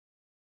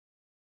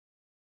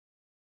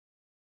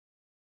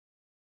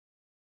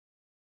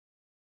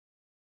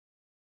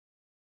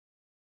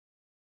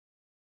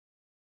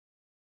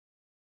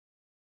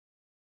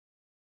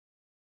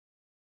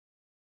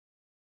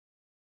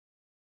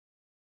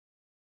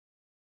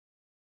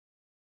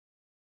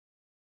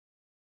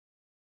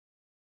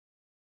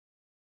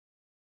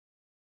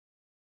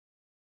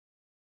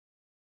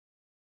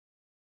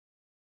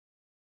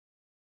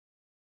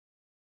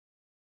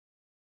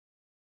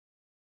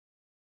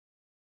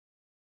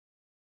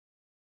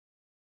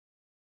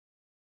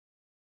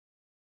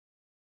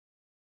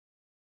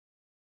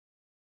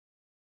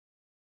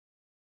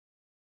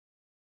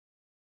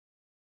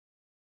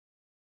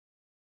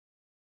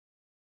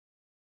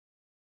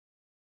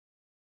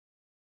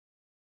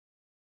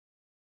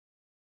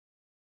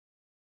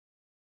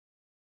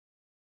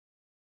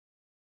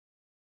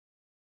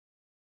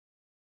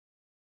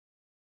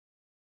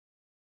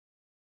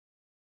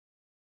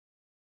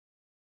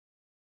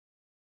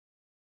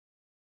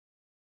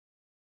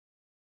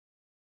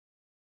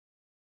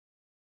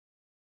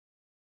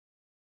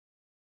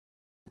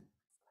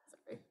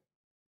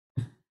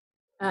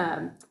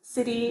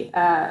city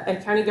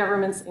and county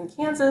governments in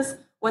Kansas,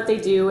 what they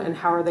do, and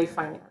how are they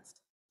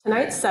financed.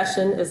 Tonight's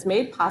session is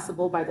made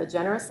possible by the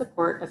generous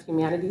support of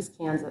Humanities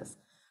Kansas.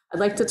 I'd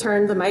like to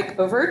turn the mic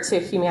over to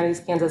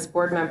Humanities Kansas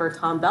board member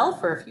Tom Bell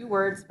for a few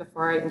words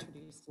before I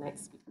introduce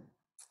tonight's speaker.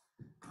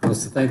 Well,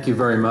 so thank you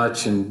very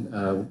much,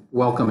 and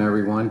welcome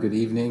everyone. Good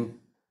evening.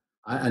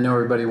 I know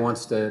everybody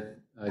wants to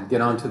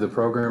get onto the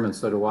program, and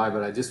so do I,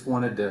 but I just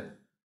wanted to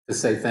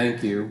say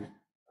thank you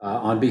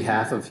on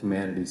behalf of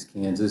Humanities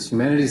Kansas.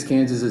 Humanities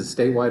Kansas is a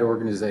statewide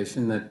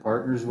organization that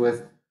partners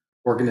with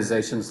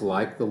organizations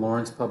like the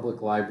Lawrence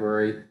Public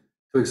Library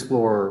to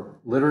explore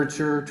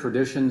literature,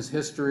 traditions,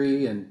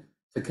 history, and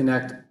to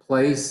connect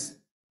place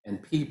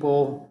and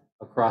people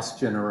across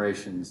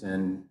generations.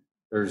 And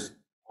there's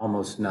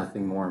almost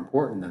nothing more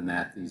important than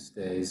that these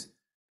days.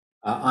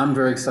 I'm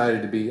very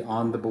excited to be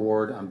on the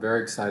board. I'm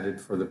very excited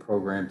for the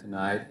program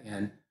tonight.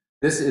 And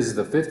this is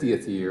the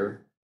 50th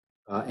year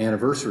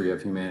anniversary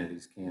of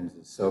Humanities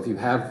Kansas. So if you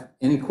have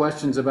any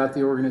questions about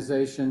the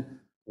organization,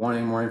 want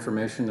any more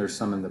information, there's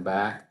some in the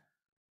back.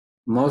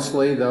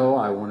 Mostly, though,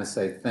 I want to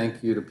say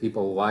thank you to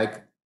people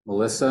like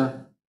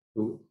Melissa,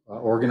 who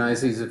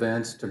organize these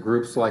events, to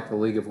groups like the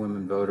League of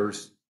Women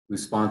Voters, who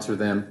sponsor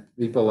them,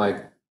 people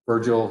like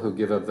Virgil, who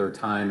give up their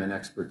time and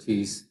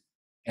expertise,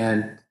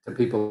 and to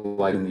people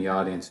like in the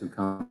audience who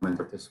come and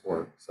put this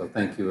work. So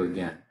thank you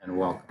again, and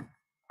welcome.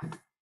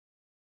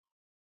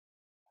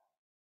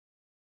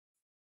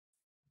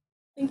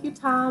 Thank you,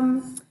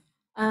 Tom.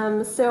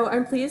 So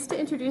I'm pleased to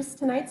introduce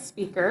tonight's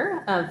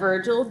speaker.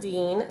 Virgil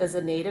Dean is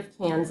a native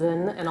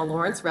Kansan and a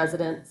Lawrence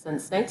resident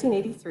since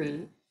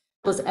 1983.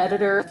 Was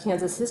editor of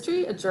Kansas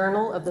History, a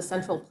journal of the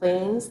Central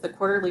Plains, the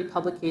quarterly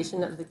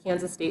publication of the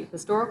Kansas State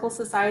Historical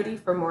Society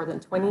for more than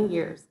 20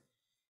 years.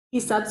 He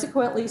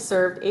subsequently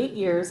served 8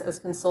 years as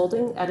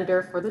consulting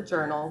editor for the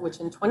journal, which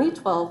in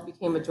 2012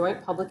 became a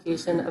joint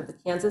publication of the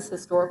Kansas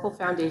Historical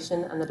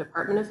Foundation and the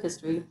Department of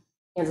History,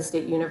 Kansas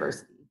State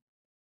University.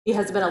 He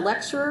has been a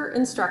lecturer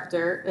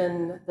instructor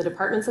in the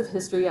departments of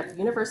history at the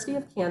University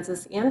of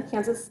Kansas and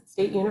Kansas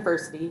State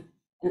University,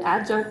 an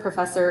adjunct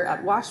professor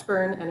at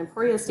Washburn and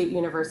Emporia State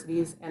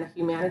Universities, and a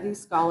humanities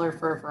scholar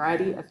for a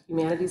variety of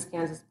Humanities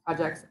Kansas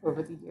projects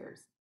over the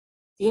years.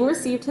 Dean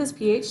received his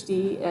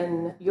PhD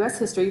in U.S.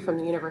 history from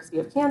the University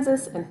of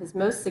Kansas, and his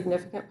most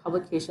significant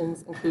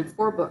publications include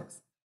 4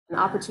 books: An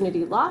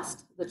Opportunity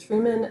Lost, The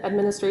Truman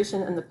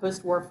Administration and the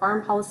Post-War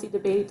Farm Policy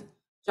Debate,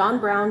 John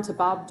Brown to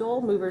Bob Dole,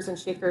 Movers and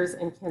Shakers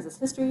in Kansas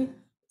History,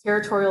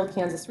 Territorial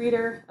Kansas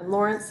Reader, and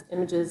Lawrence,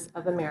 Images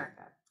of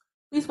America.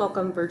 Please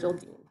welcome Virgil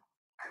Dean.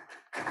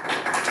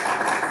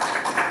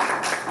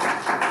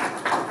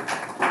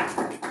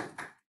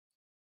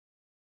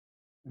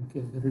 Okay,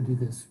 I better do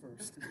this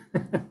first.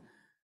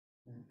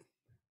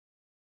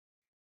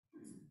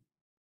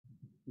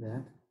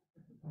 That.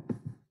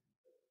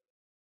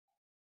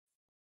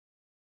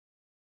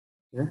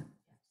 Here?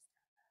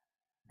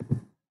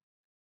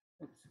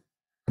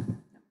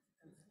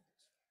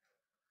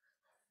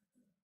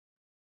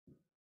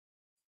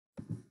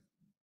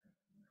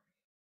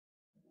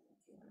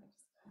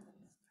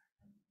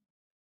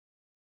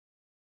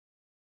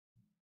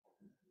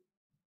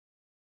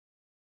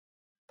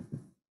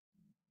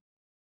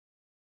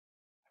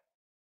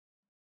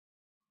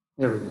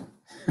 There we go.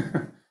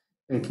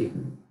 Thank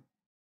you.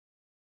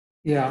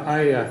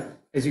 Yeah,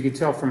 as you can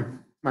tell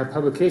from my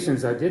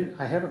publications, I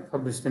haven't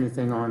published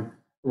anything on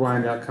the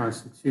Wyandotte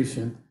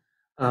Constitution,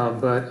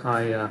 but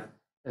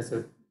as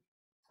a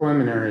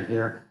preliminary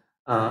here,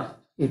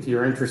 if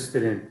you're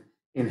interested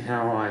in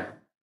how I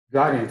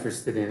got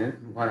interested in it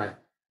and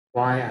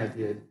why I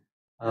did,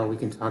 we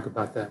can talk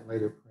about that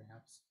later,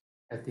 perhaps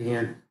at the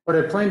end. What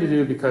I plan to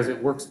do, because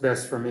it works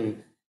best for me,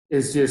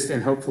 is just,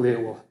 and hopefully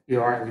it will be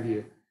all right with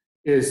you,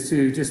 is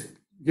to just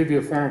give you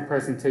a formal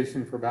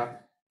presentation for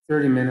about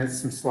 30 minutes,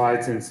 some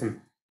slides and some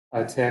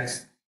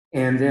text,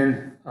 and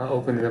then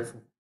open it up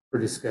for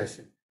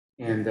discussion.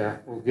 And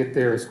we'll get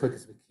there as quick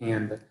as we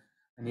can, but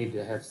I need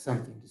to have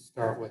something to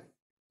start with.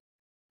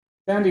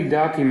 Founding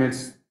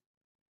documents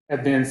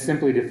have been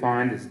simply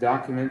defined as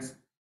documents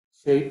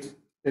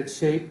that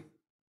shape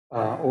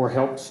or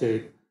help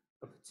shape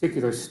a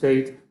particular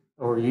state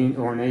or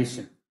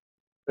nation.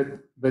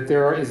 But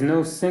there is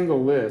no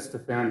single list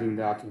of founding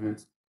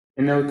documents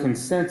and no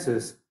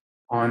consensus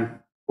on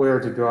where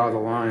to draw the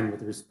line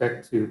with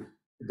respect to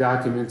the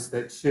documents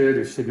that should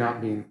or should not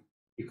be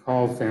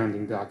called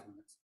founding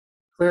documents.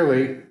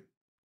 Clearly,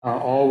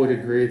 all would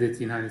agree that the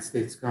United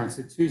States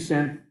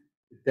Constitution,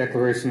 the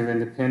Declaration of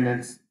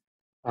Independence,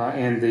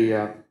 and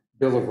the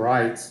Bill of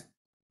Rights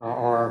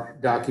are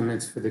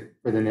documents for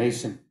the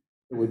nation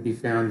that would be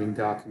founding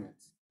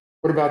documents.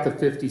 What about the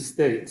 50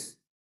 states?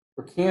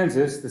 For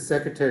Kansas, the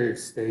Secretary of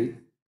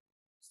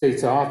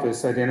State's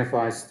office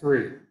identifies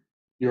 3: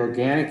 the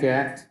Organic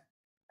Act,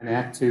 an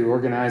act to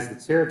organize the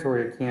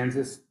territory of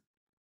Kansas,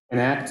 an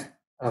act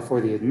for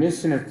the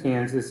admission of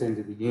Kansas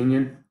into the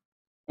Union,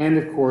 and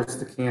of course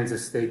the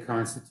Kansas State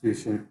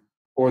Constitution,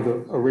 or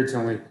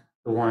originally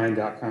the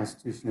Wyandotte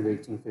Constitution of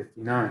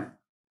 1859.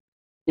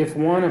 If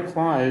one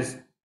applies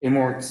a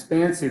more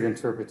expansive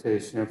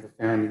interpretation of the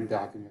founding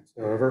documents.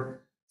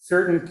 However,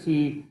 certain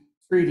key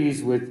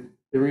treaties with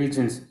the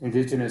region's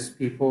indigenous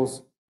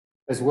peoples,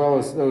 as well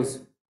as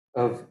those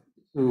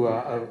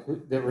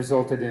that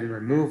resulted in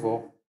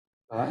removal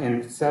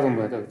and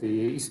settlement of the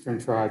eastern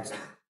tribes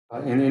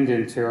in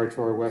Indian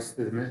Territory west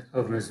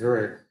of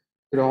Missouri,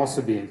 could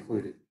also be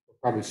included, or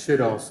probably should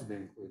also be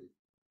included.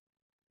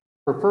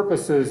 For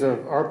purposes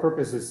of our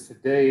purposes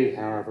today,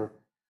 however,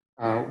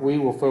 we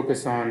will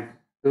focus on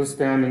those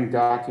founding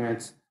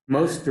documents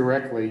most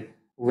directly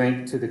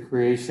linked to the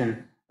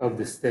creation of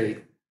the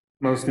state,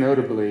 most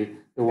notably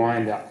the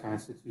Wyandotte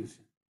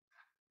Constitution.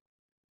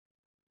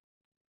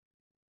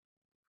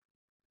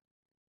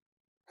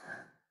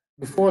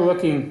 Before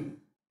looking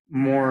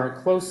more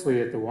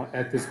closely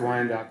at this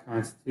Wyandotte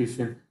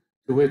Constitution,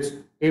 to which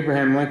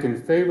Abraham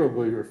Lincoln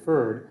favorably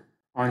referred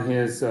on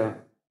his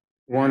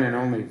one and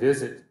only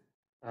visit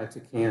to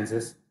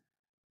Kansas,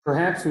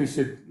 perhaps we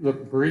should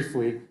look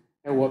briefly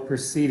at what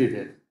preceded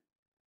it,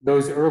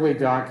 those early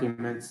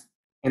documents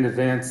and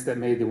events that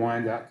made the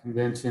Wyandotte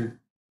Convention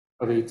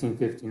of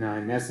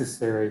 1859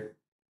 necessary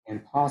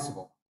and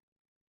possible.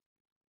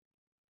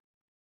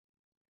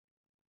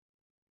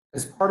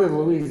 As part of the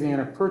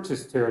Louisiana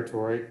Purchase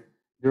territory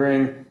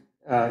during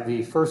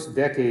the first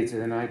decades of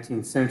the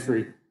 19th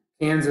century,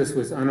 Kansas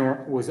was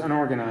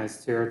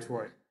unorganized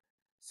territory.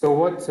 So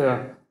what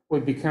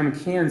would become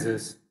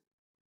Kansas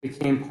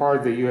became part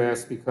of the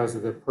U.S. because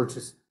of the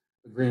Purchase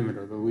Agreement,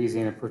 or the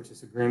Louisiana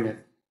Purchase Agreement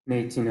in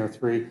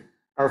 1803,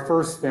 our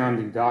first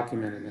founding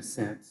document in a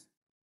sense.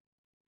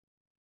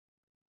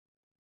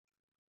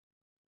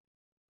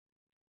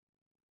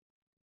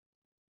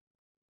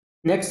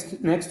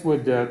 Next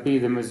would be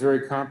the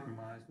Missouri Compromise.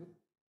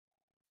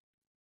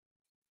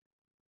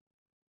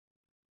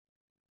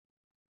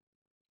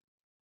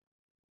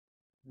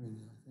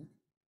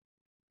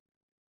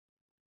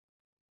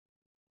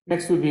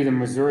 Next would be the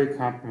Missouri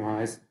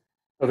Compromise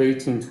of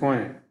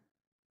 1820,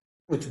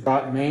 which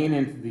brought Maine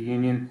into the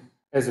Union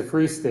as a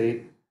free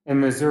state and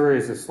Missouri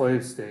as a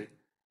slave state,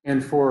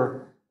 and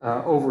for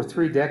over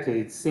 3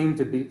 decades seemed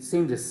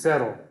to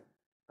settle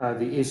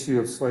the issue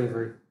of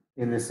slavery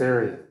in this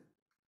area.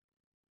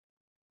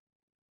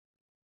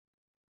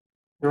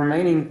 The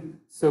remaining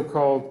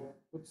so-called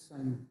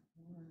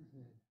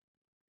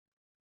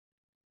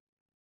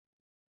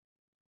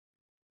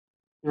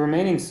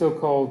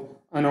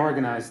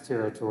unorganized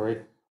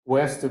territory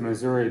west of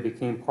Missouri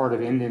became part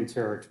of Indian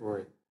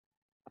Territory,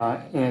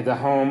 and the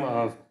home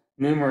of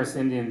numerous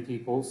Indian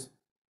peoples,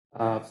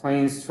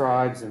 Plains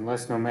tribes, and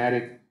less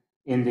nomadic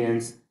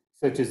Indians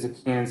such as the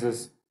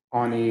Kansas,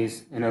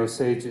 Pawnees, and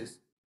Osages.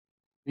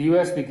 The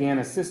U.S. began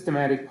a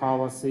systematic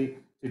policy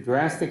to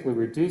drastically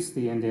reduce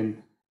the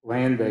Indian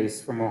land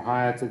base from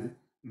Ohio to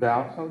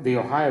the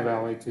Ohio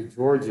Valley to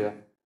Georgia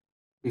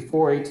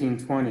before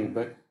 1820,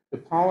 but the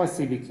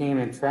policy became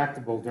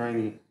intractable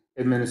during the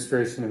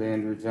administration of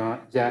Andrew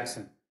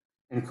Jackson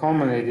and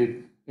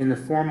culminated in the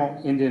formal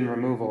Indian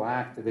Removal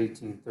Act of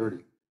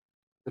 1830.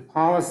 The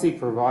policy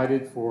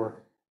provided for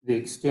the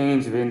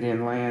exchange of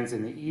Indian lands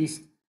in the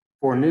east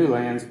for new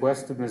lands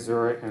west of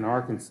Missouri and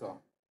Arkansas.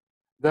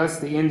 Thus,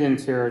 the Indian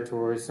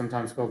Territory,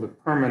 sometimes called the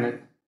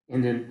permanent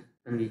Indian,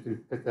 and you can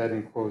put that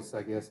in quotes,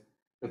 I guess,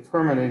 the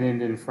permanent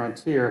Indian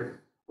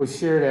frontier, was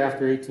shared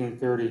after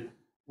 1830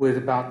 with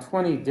about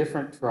 20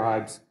 different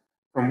tribes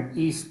from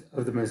east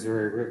of the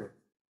Missouri River.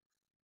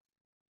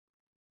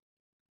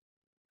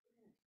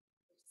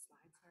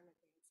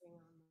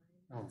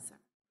 Oh.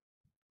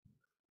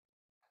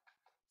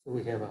 So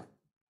we have a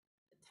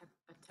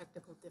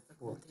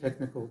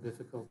technical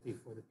difficulty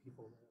for the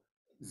people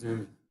that are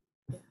Zooming.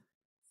 Yeah.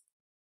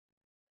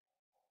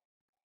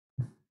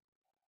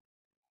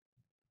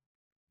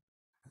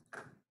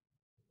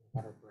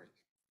 Water break.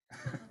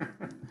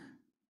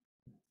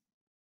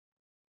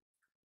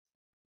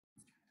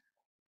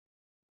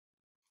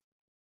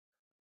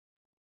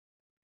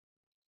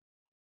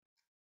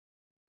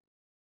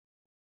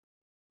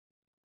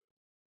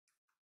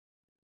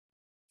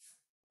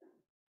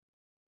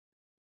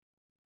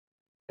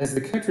 As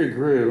the country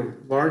grew,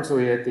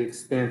 largely at the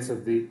expense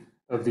of the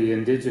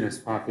indigenous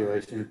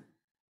population,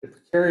 the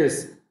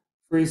precarious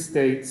free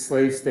state,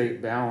 slave state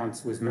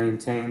balance was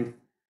maintained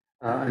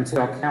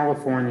until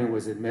California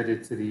was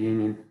admitted to the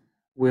Union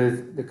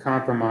with the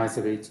Compromise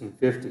of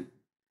 1850.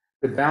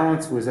 The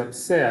balance was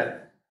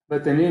upset,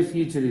 but the new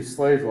fugitive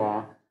slave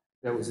law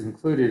that was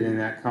included in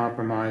that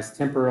compromise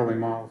temporarily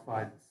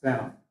modified the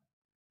South.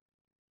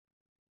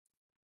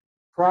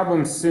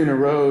 Problems soon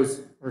arose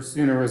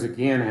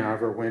again,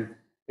 however, when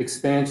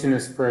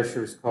expansionist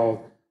pressures called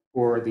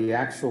for the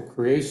actual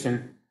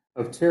creation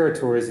of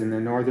territories in the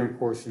northern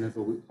portion of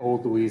the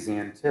old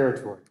Louisiana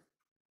Territory.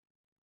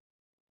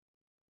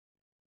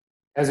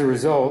 As a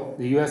result,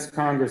 the U.S.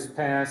 Congress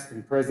passed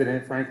and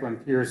President Franklin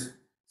Pierce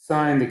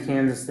signed the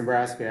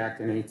Kansas-Nebraska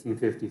Act in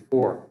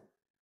 1854.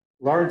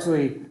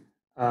 Largely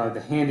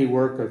the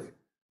handiwork of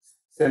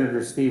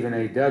Senator Stephen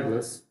A.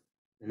 Douglas,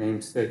 the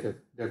namesake of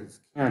Douglas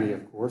County,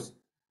 of course.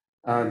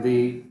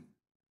 The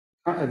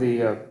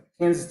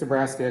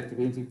Kansas-Nebraska Act of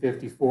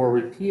 1854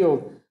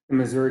 repealed the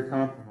Missouri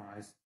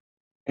Compromise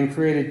and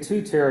created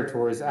two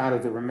territories out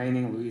of the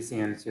remaining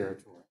Louisiana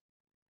Territory.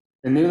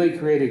 The newly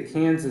created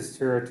Kansas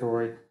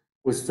Territory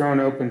was thrown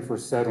open for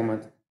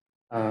settlement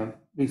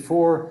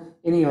before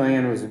any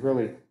land was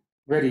really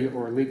ready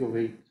or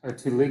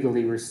to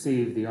legally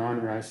receive the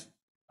onrush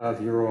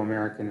of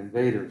Euro-American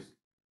invaders.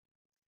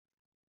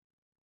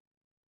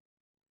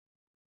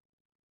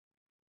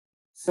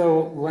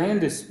 So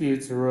land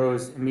disputes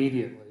arose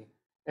immediately,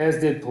 as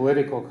did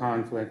political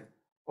conflict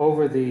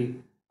over the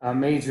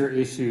major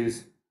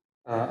issues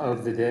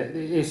of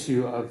the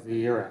issue of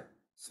the era,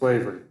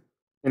 slavery.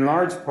 In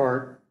large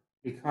part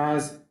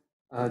because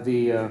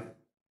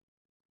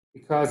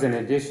in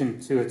addition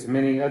to its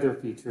many other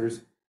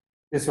features,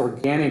 this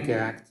organic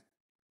act,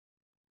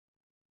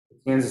 the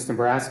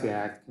Kansas-Nebraska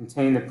Act,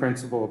 contained the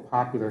principle of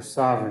popular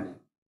sovereignty,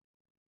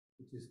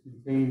 which is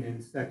contained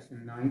in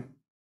section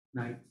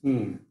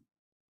 19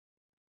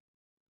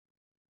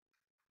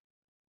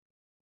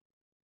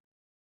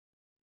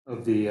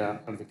 of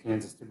the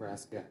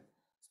Kansas-Nebraska Act.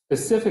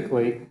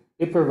 Specifically,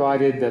 it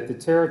provided that the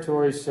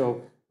territories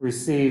shall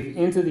receive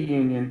into the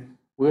Union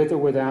with or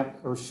without,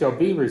 or shall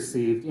be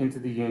received into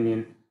the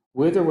Union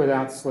with or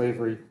without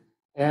slavery,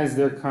 as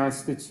their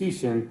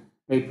Constitution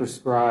may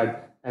prescribe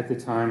at the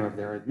time of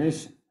their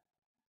admission.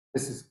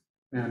 This is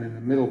found in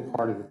the middle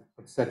part of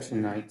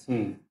section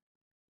 19.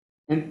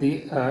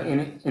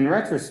 In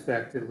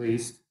retrospect, at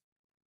least,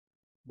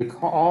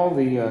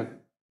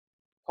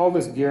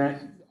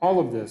 all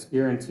of this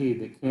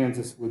guaranteed that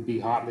Kansas would be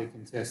hotly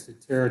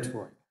contested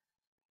territory.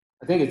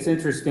 I think it's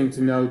interesting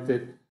to note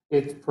that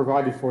it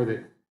provided for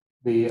the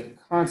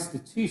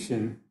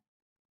Constitution,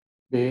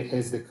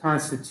 as the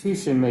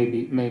Constitution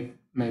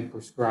may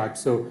prescribe.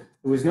 So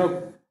there was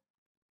no,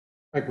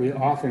 like we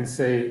often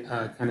say,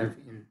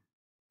 to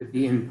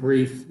be in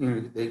brief,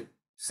 the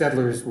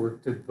settlers were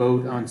to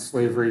vote on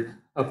slavery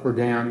up or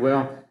down.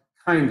 Well,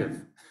 kind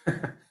of,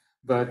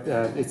 but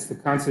it's the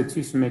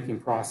Constitution-making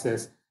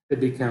process that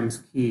becomes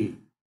key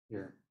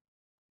here.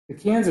 The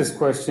Kansas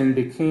question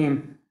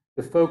became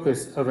the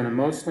focus of an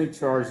emotionally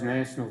charged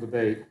national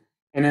debate,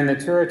 and in the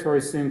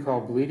territory soon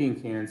called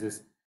Bleeding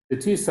Kansas, the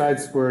two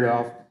sides squared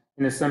off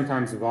in a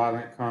sometimes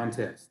violent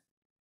contest.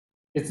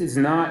 It is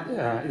not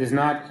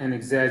an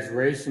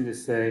exaggeration to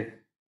say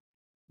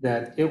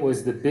that it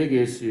was the big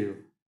issue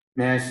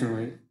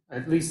nationally,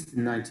 at least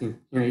in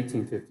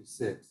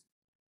 1856.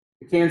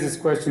 The Kansas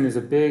question is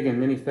a big and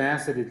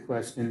many-faceted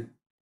question,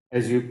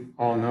 as you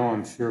all know,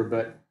 I'm sure,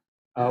 but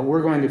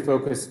we're going to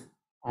focus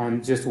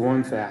on just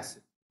one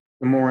facet,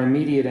 the more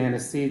immediate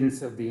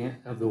antecedents of the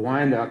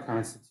Wyandotte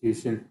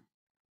Constitution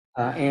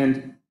or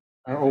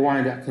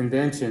Wyandotte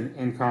Convention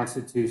and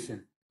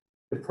Constitution,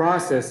 the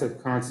process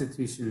of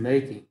constitution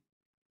making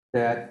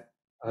that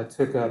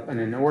took up an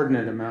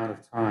inordinate amount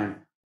of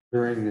time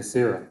during this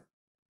era.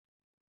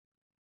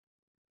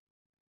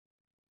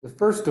 The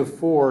first of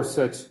four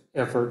such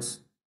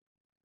efforts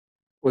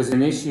was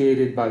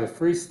initiated by the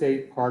Free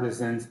State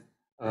partisans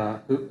in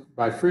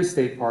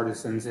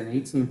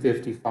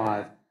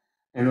 1855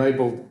 and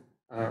labeled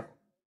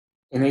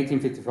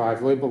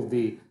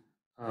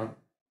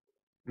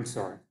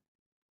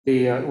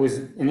was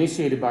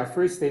initiated by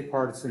Free State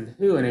partisans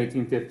who in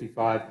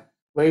 1855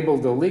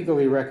 labeled the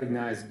legally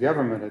recognized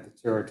government of the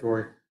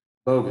territory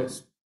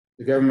bogus.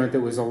 The government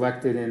that was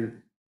elected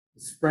in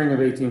the spring of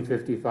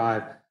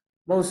 1855,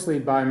 mostly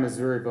by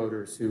Missouri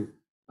voters who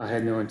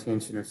had no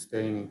intention of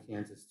staying in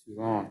Kansas too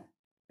long.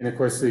 And of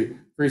course, the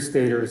Free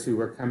Staters who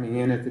were coming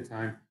in at the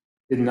time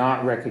did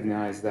not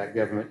recognize that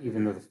government,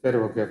 even though the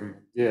federal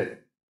government did.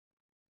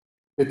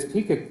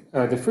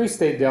 The Free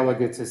State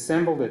delegates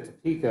assembled at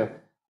Topeka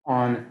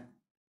on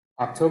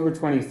October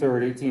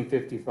 23rd,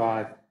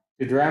 1855,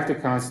 to draft a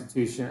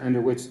constitution under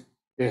which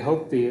they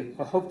hoped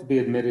to be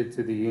admitted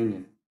to the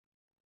Union.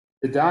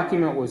 The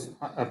document was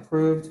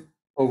approved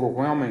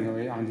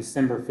overwhelmingly on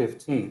December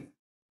 15th.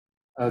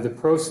 The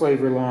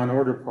pro-slavery law and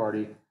order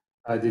party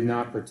did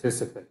not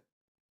participate.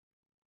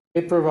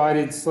 It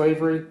provided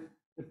slavery,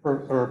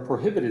 or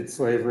prohibited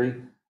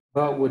slavery,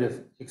 but would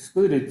have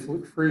excluded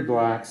free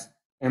blacks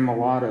and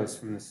mulattoes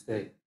from the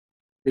state.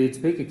 The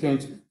Topeka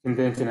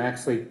Convention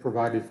actually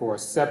provided for a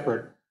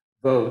separate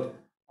vote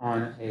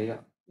on an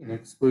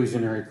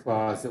exclusionary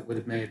clause that would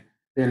have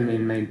then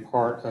been made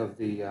part of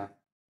the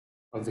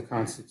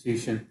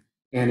Constitution,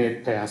 and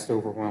it passed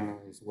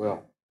overwhelmingly as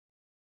well.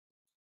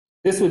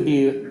 This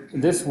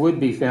would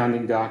be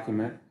founding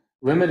document,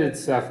 limited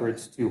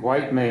suffrage to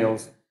white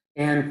males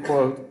and,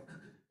 quote,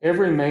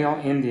 every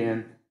male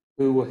Indian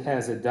who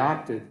has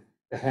adopted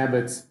the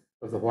habits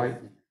of the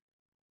white man.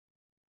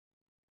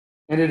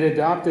 And it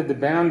adopted the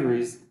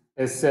boundaries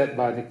as set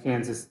by the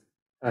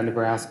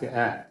Kansas-Nebraska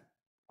Act.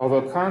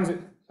 Although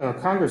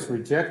Congress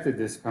rejected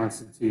this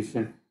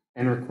Constitution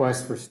and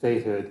request for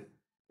statehood,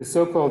 the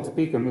so-called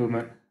Topeka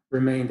movement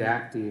remained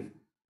active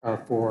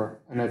for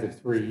another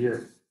 3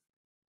 years.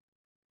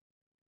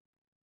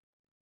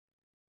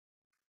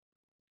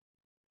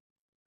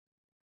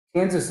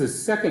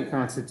 Kansas's second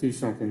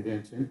constitutional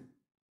convention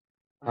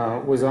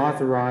was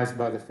authorized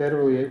by the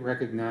federally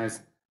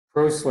recognized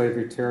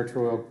pro-slavery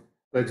territorial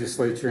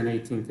legislature in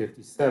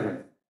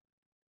 1857.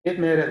 It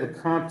met at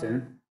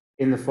Lecompton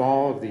in the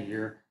fall of the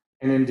year,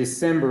 and in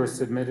December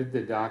submitted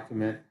the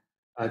document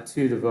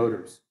to the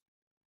voters.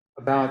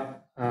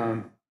 But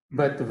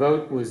the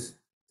vote was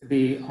to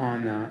be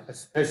on a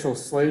special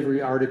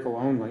slavery article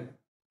only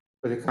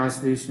for the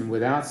Constitution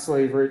without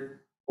slavery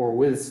or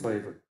with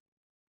slavery.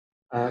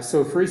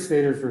 So Free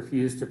Staters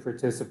refused to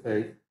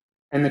participate,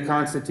 and the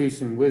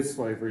Constitution with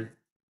slavery,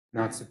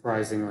 not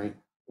surprisingly,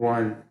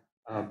 won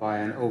by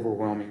an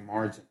overwhelming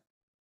margin.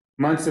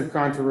 Months of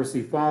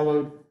controversy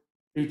followed,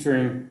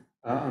 featuring,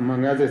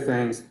 among other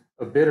things,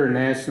 a bitter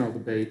national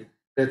debate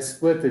that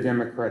split the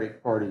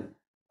Democratic Party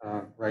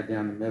right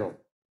down the middle.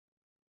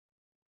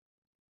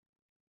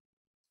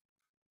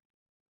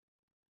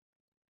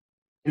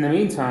 In the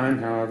meantime,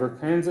 however,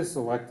 Kansas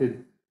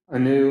elected a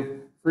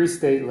new free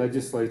state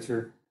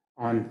legislature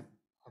on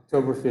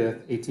October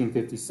 5th,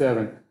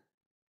 1857,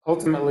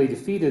 ultimately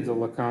defeated the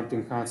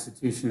Lecompton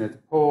Constitution at the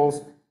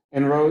polls,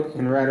 and wrote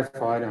and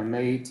ratified on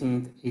May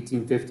 18th,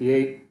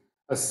 1858,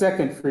 a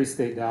second free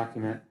state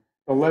document,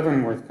 the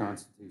Leavenworth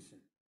Constitution.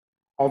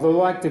 Although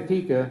like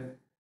Topeka,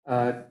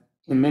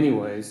 in many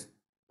ways,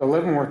 the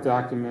Leavenworth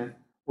document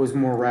was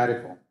more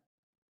radical.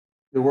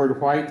 The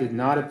word white did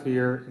not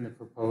appear in this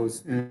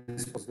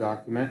proposed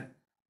document,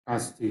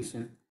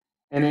 Constitution,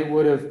 and it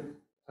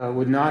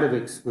would not have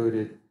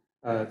excluded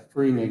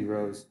free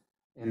Negroes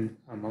and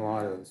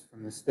mulattoes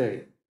from the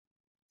state.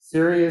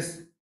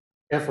 Serious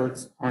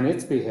efforts on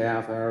its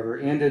behalf, however,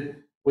 ended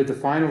with the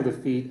final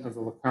defeat of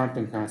the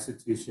Lecompton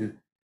Constitution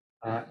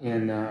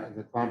in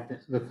the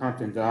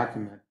Lecompton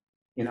document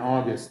in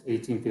August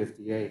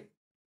 1858.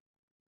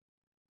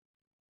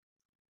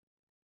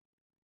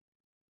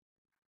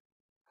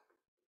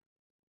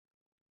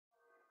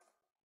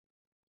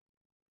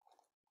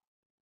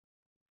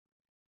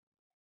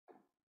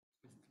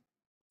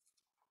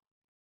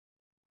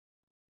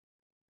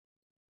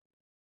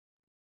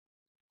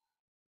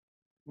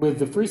 With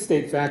the Free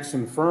State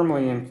faction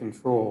firmly in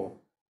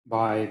control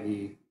by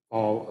the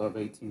fall of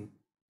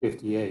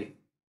 1858,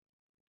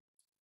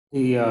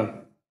 the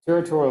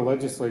territorial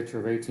legislature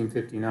of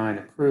 1859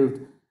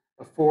 approved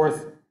a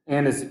fourth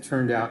and, as it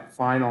turned out,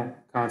 final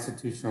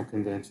constitutional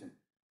convention.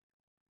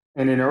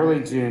 And in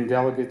early June,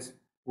 delegates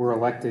were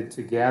elected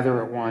to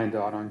gather at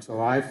Wyandotte on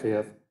July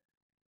 5th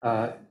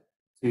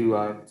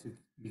to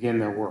begin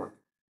their work.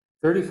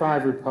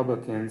 35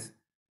 Republicans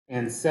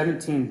and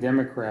 17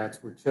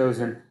 Democrats were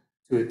chosen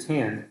to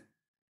attend.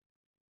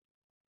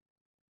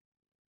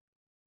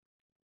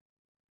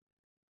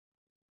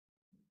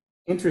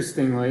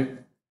 Interestingly,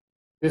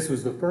 this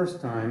was the first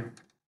time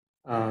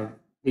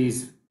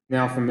these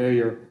now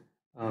familiar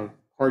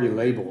party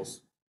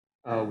labels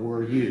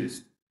were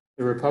used.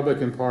 The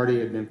Republican Party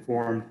had been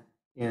formed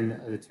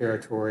in the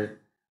territory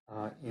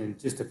in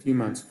just a few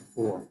months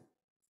before.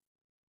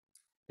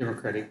 The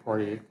Democratic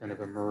Party had kind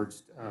of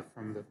emerged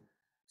from the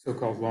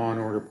so-called Law and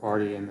Order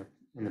Party in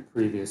the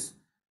previous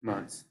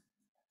months.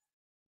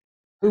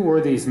 Who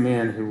were these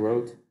men who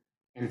wrote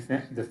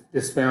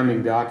this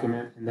founding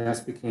document and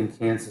thus became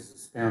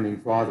Kansas's founding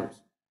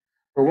fathers?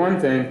 For one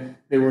thing,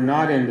 they were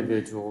not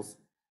individuals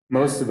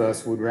most of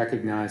us would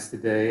recognize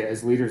today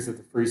as leaders of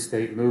the Free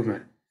State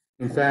movement.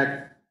 In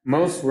fact,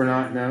 most were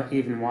not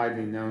even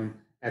widely known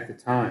at the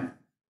time.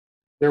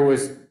 There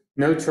was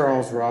no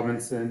Charles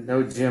Robinson,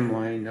 no Jim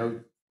Lane, no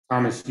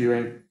Thomas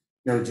Ewing,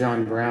 no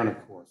John Brown,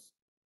 of course.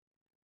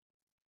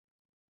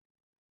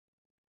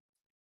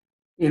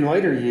 In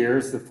later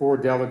years, the four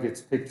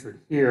delegates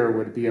pictured here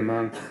would be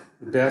among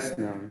the best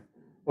known.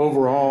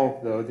 Overall,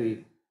 though, the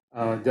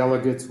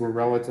delegates were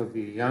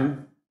relatively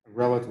young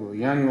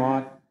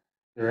lot.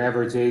 Their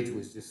average age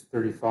was just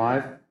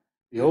 35.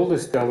 The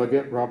oldest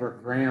delegate,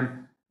 Robert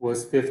Graham,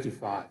 was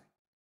 55.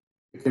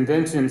 The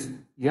convention's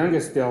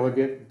youngest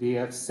delegate,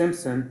 D.F.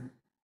 Simpson,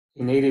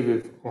 a native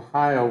of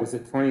Ohio, was a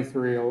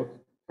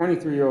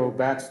 23-year-old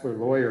bachelor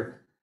lawyer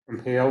from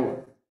Paola.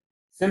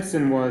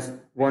 Simpson was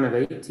one of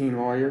 18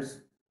 lawyers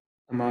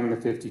among the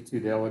 52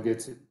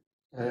 delegates to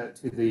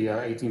the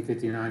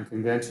 1859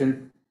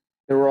 convention.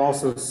 There were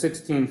also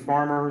 16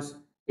 farmers,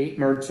 8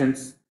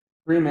 merchants,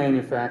 3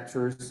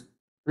 manufacturers,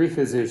 3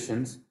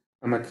 physicians,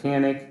 a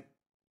mechanic,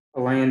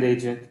 a land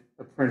agent,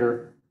 a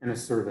printer, and a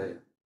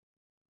surveyor.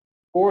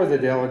 4 of the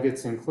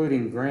delegates,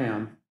 including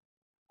Graham,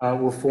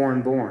 were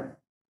foreign-born,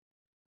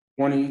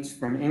 one each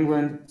from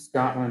England,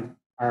 Scotland,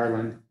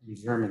 Ireland, and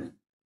Germany.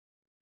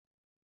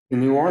 The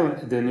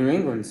New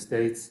England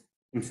states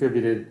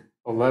contributed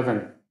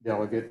 11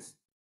 delegates,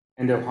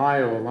 and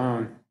Ohio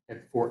alone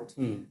had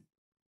 14.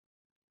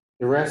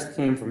 The rest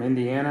came from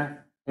Indiana,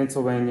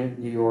 Pennsylvania,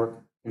 New York,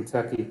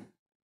 Kentucky,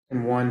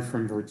 and 1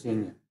 from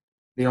Virginia,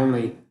 the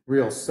only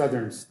real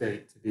southern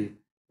state to be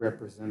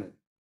represented.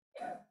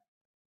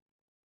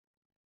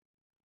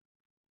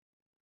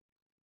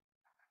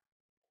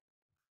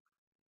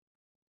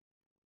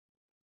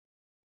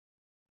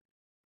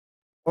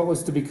 What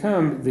was to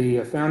become the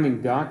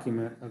founding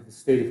document of the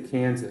state of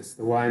Kansas,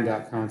 the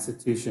Wyandotte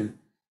Constitution,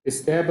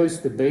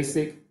 established the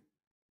basic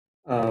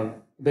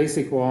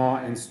law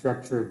and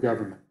structure of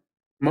government.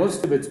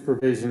 Most of its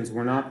provisions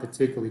were not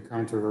particularly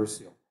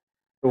controversial.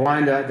 The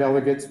Wyandotte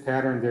delegates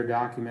patterned their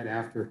document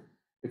after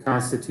the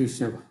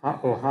Constitution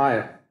of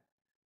Ohio.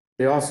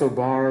 They also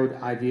borrowed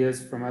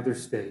ideas from other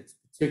states,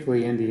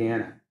 particularly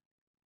Indiana,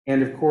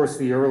 and of course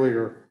the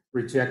earlier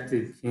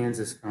rejected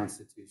Kansas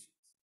constitutions.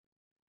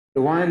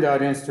 The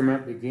Wyandotte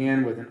instrument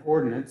began with an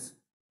ordinance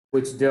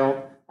which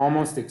dealt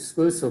almost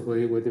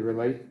exclusively with the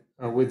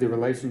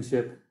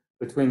relationship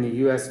between the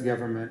U.S.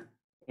 government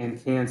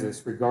and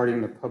Kansas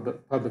regarding the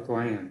public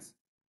lands.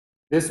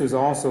 This was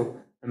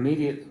followed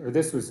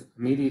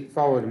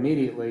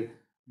immediately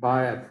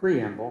by a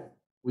preamble,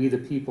 "We the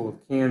people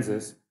of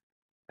Kansas."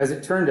 As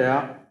it turned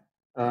out,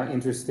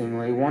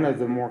 interestingly, one of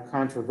the more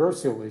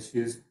controversial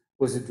issues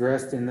was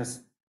addressed in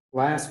this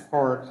last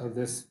part of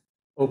this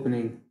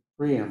opening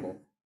preamble,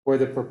 where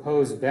the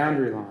proposed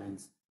boundary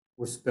lines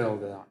were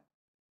spelled out.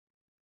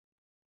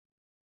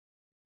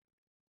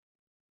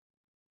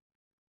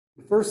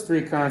 The first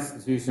three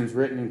constitutions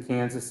written in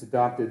Kansas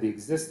adopted the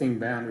existing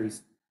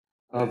boundaries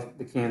of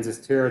the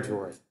Kansas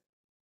Territory.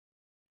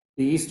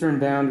 The eastern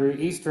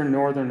boundary, eastern,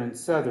 northern, and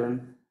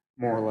southern,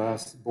 more or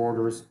less,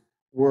 borders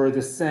were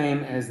the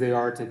same as they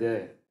are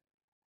today.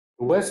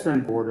 The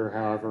western border,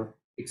 however,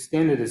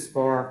 extended as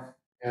far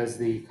as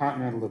the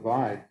Continental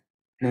Divide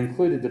and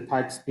included the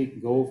Pikes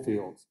Peak gold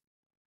fields.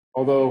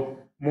 Although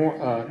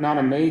not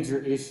a major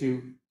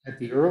issue at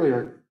the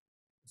earlier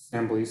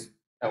assemblies,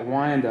 at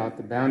Wyandotte,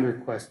 the boundary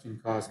question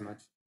caused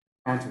much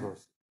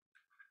controversy.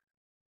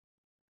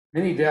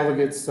 Many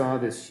delegates saw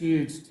this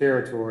huge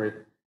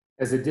territory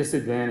as a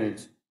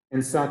disadvantage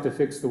and sought to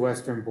fix the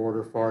western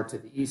border far to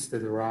the east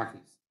of the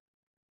Rockies.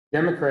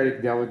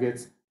 Democratic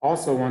delegates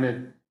also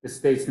wanted the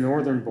state's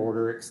northern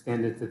border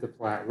extended to the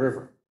Platte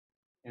River,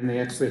 and they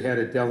actually had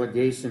a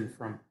delegation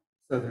from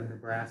southern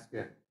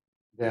Nebraska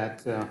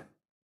that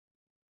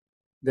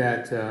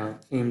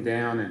came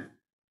down and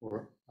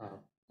were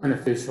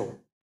unofficial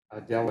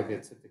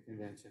delegates at the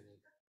convention.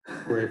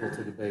 They were able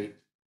to debate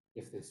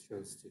if they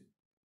chose to.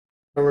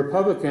 The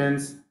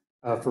Republicans,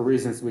 for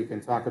reasons we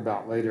can talk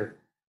about later,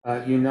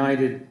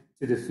 united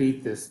to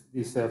defeat this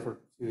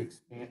effort to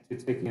expand, to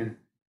take in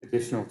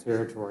additional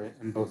territory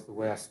in both the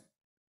West,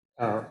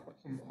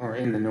 or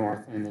in the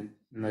North, and then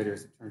later,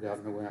 as it turned out,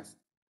 in the West.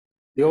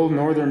 The old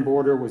northern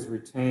border was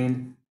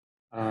retained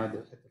at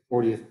the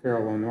 40th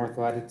parallel north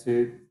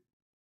latitude.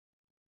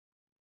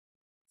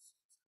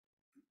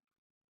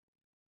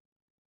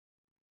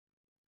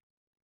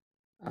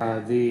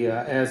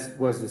 As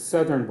was the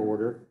southern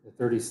border, the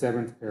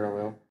 37th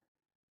parallel.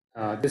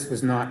 This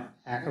was not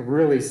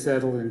really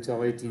settled until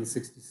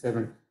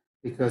 1867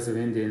 because of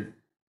Indian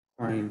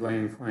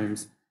land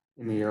claims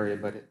in the area,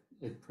 but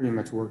it pretty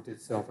much worked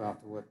itself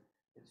out to what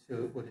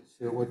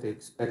they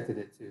expected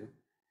it to.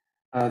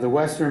 The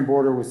western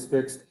border was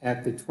fixed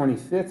at the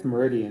 25th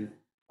meridian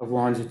of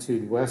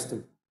longitude west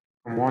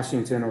from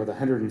Washington, or the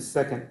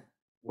 102nd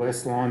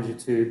west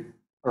longitude,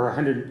 or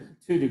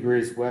 102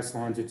 degrees west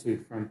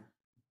longitude from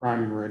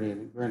prime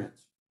meridian at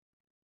Greenwich.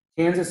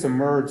 Kansas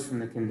emerged from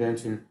the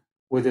convention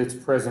with its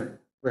present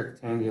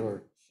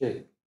rectangular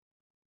shape.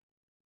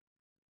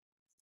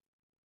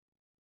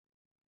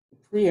 The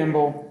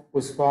preamble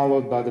was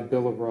followed by the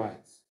Bill of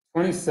Rights,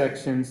 20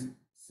 sections,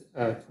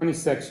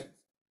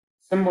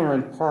 similar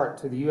in part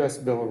to the U.S.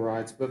 Bill of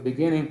Rights, but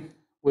beginning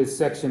with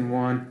Section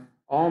 1,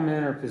 all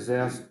men are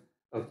possessed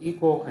of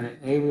equal and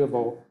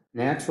inalienable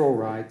natural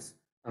rights,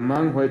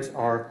 among which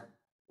are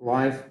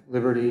life,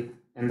 liberty,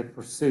 and the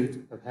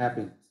pursuit of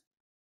happiness.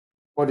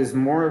 Which is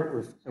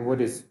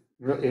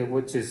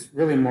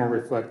really more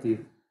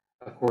reflective,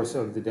 of course,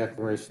 of the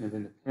Declaration of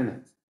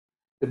Independence.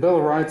 The Bill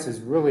of Rights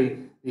is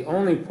really the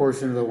only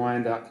portion of the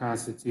Wyandotte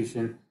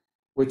Constitution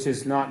which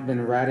has not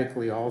been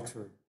radically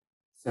altered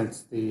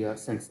since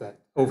that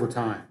over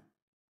time.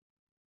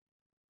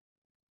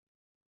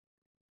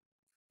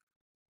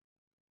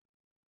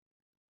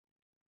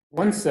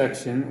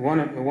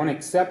 One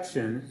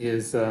exception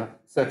is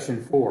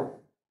Section 4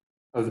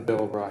 of the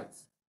Bill of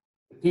Rights.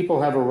 The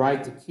people have a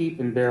right to keep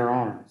and bear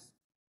arms.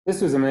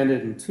 This was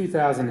amended in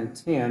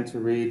 2010 to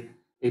read,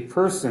 "A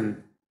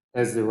person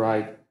has the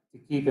right to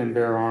keep and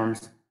bear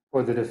arms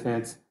for the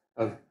defense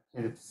of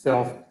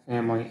himself,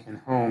 family, and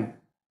home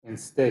and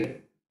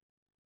state."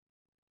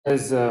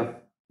 As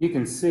you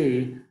can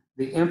see,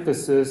 the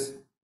emphasis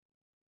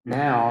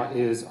now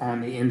is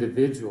on the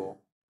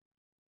individual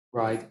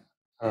right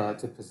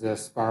to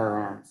possess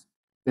firearms.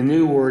 The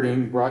new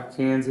wording brought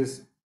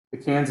the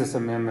Kansas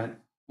Amendment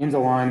into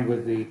line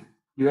with the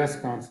U.S.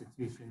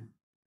 Constitution,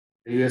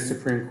 the U.S.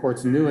 Supreme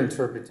Court's new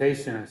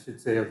interpretation, I should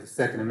say, of the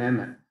Second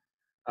Amendment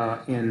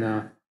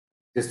in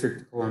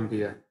District of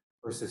Columbia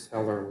versus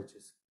Heller, which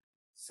is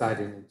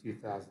cited in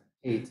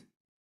 2008.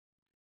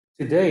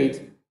 To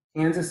date,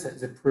 Kansas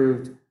has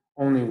approved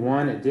only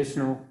one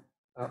addition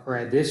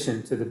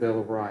to the Bill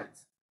of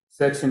Rights,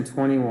 Section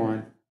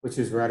 21, which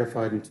was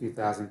ratified in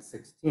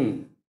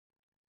 2016.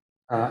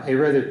 A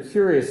rather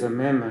curious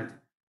amendment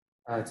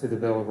to the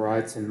Bill of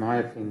Rights, in my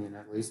opinion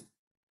at least,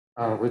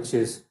 which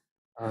is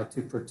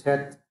to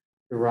protect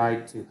the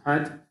right to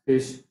hunt,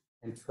 fish,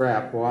 and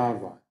trap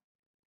wildlife.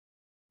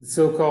 The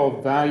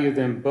so-called Value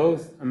Them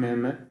Both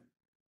Amendment,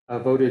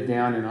 voted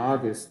down in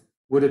August,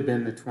 would have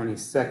been the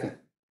 22nd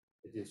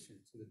addition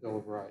to the Bill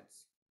of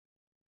Rights.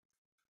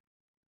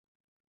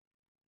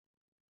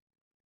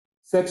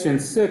 Section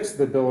 6 of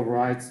the Bill of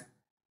Rights,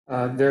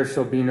 there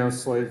shall be no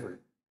slavery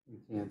in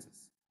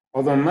Kansas.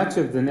 Although much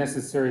of the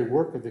necessary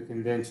work of the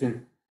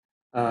convention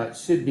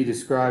should be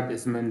described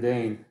as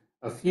mundane,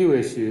 a few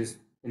issues,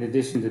 in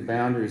addition to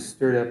boundaries,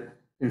 stirred up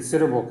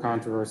considerable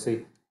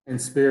controversy and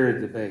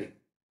spirited debate.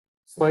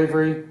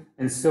 Slavery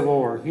and civil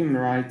or human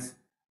rights,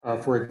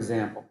 for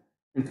example.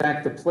 In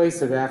fact, the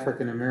place of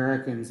African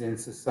Americans in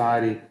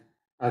society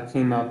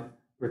came up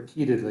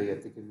repeatedly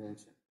at the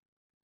convention.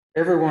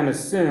 Everyone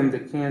assumed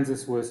that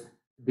Kansas was to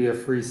be a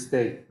free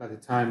state by the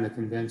time the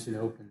convention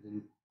opened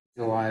in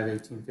July of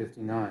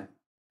 1859,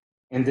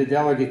 and the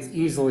delegates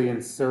easily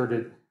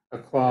inserted a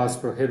clause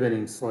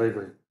prohibiting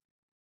slavery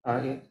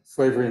in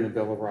the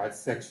Bill of Rights,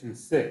 Section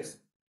 6.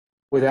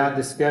 Without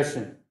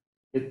discussion,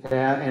 it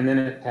passed, and then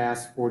it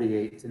passed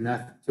 48 to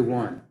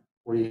 1.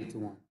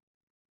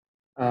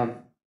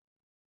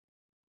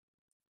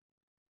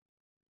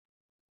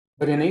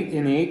 But in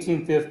the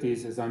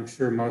 1850s, as I'm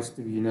sure most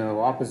of you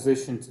know,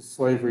 opposition to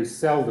slavery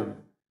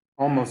seldom,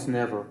 almost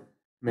never,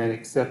 meant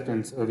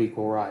acceptance of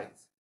equal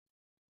rights,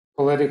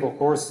 political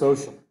or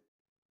social.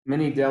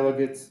 Many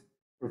delegates,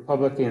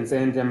 Republicans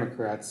and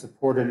Democrats,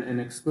 supported an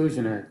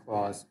exclusionary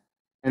clause,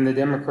 and the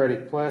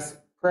Democratic press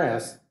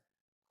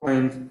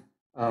claimed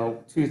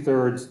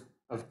 2/3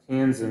 of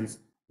Kansans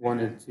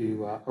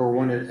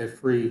wanted a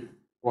free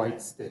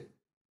white state,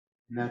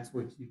 and that's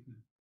what you can.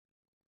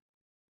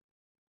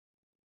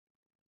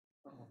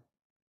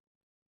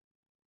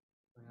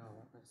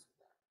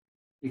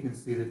 You can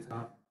see the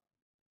top.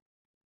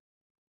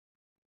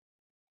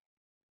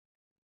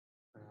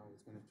 I was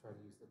going to try to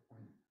use the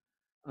point.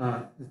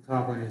 The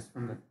top one is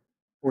from the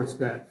Fort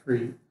Scott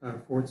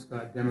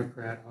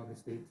Democrat,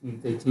 August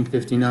 18th,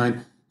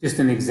 1859. Just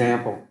an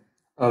example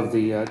of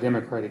the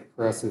Democratic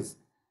press's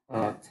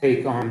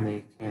take on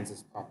the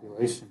Kansas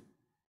population.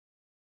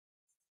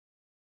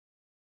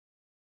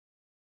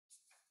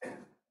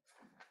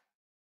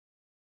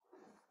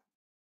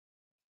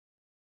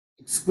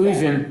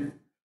 Exclusion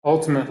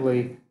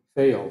ultimately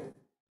failed,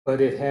 but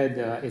it had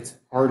its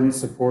ardent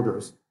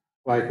supporters,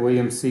 like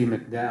William C.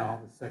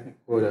 McDowell, the second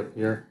quote up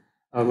here,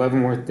 a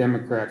Leavenworth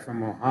Democrat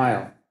from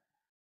Ohio.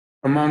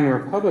 Among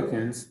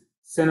Republicans,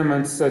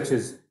 sentiments such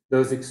as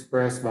those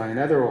expressed by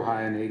another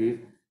Ohio native,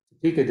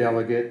 Topeka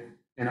delegate,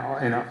 and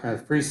a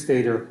Free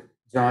Stater,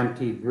 John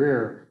P.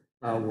 Greer,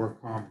 were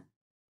common.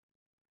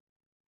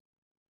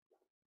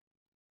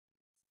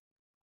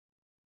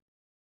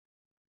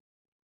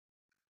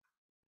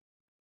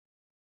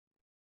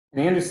 An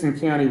Anderson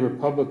County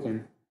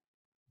Republican,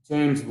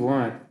 James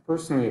Blunt,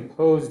 personally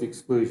opposed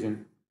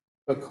exclusion,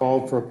 but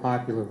called for a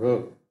popular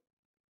vote.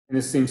 And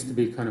this seems to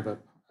be kind of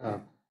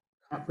a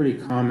pretty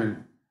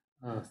common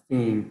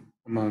theme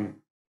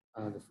among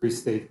the Free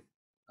State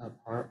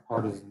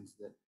partisans,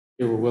 that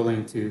they were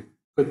willing to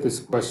put this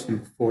question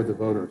before the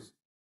voters.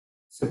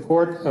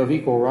 Support of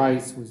equal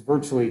rights was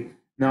virtually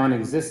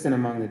non-existent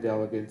among the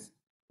delegates,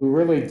 who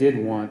really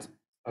did want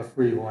a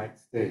free white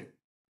state.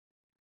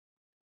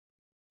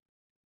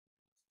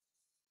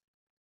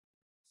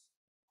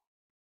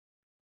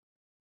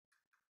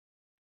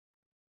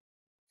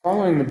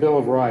 Following the Bill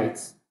of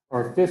Rights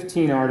are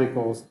 15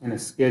 articles and a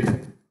schedule.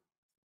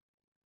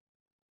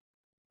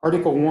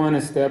 Article 1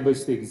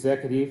 established the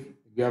executive,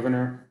 the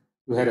governor,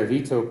 who had the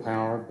veto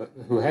power,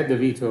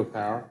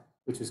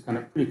 which was kind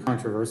of pretty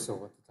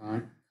controversial at the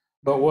time,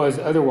 but was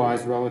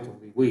otherwise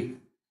relatively weak,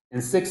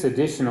 and 6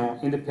 additional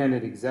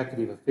independent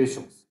executive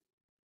officials.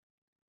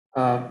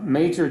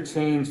 Major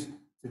change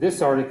to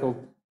this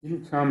article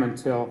didn't come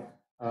until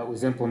it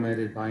was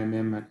implemented by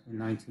amendment in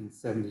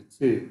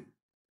 1972.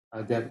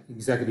 That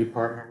executive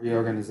department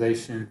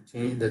reorganization,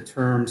 the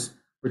terms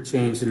were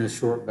changed, and a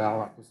short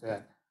ballot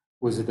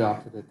was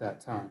adopted at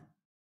that time.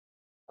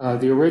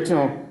 The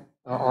original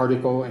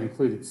article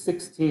included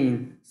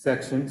 16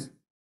 sections,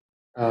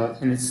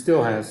 and it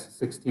still has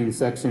 16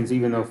 sections,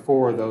 even though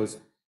 4 of those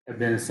have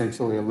been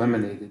essentially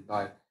eliminated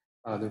by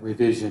the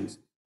revisions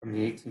from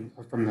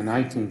the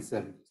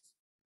 1970s.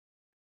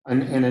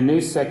 And a new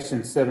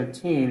section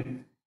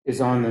 17 is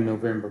on the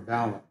November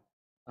ballot.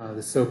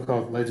 The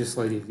so-called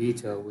legislative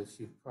veto, which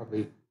you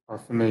probably are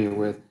familiar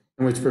with,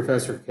 and which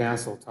Professor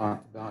Castle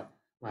talked about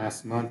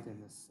last month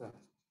in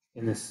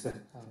this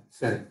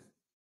setting.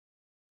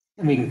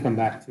 And we can come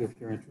back to if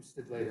you're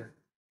interested later.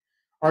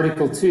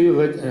 Article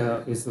 2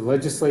 is the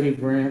legislative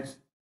branch.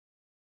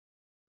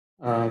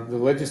 The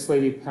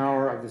legislative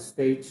power of the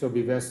state shall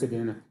be vested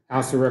in a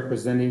House of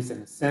Representatives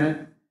and a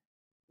Senate.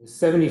 There's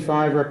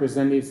 75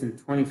 representatives and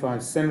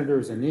 25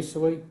 senators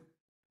initially.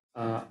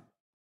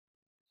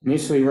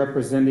 Initially,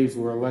 representatives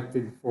were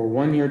elected for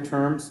 1-year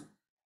terms,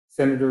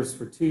 senators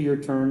for 2-year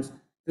terms,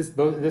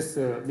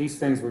 these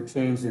things were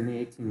changed in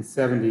the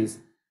 1870s.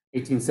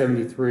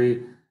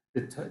 1873,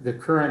 the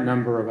current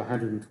number of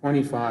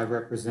 125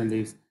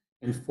 representatives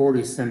and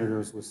 40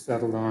 senators was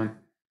settled on,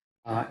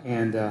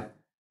 and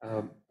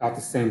about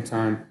the same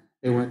time,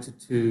 they went to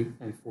 2-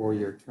 and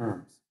 4-year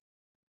terms.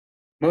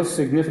 Most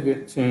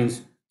significant change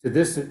to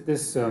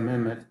this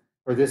amendment,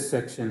 or this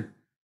section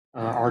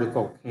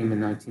article, came in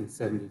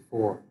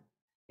 1974,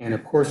 and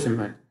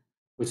apportionment,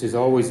 which has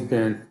always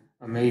been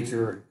a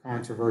major and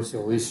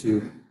controversial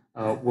issue,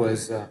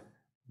 was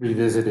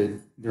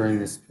revisited during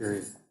this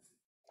period.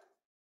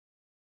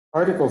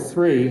 Article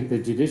 3, the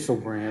judicial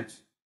branch.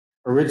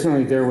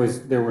 Originally, there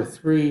were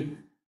 3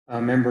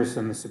 members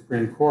on the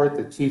Supreme Court: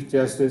 the Chief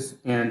Justice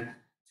and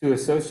 2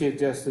 associate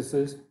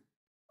justices,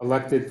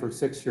 elected for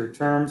 6-year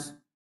terms.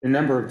 The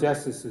number of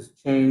justices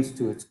changed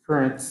to its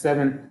current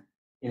 7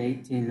 in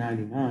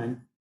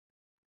 1899.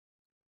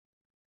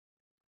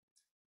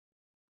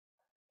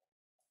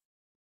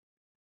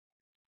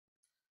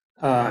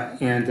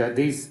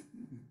 These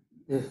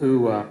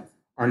who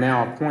are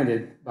now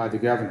appointed by the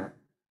governor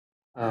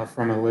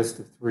from a list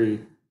of 3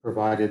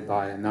 provided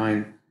by a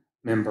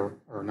 9-member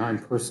or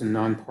 9-person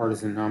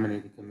nonpartisan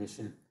nominating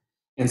commission,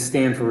 and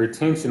stand for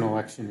retention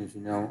election, as you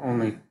know,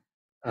 only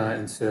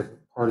instead of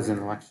partisan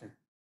election.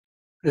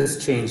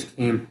 This change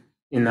came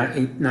in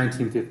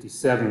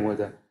 1957 with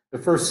the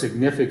first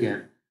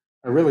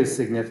really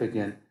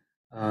significant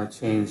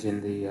change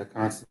in the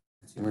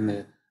Constitution, when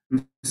the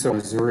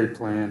Missouri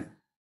Plan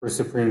for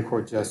Supreme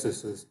Court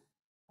justices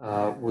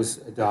was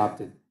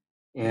adopted,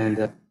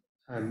 and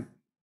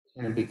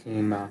it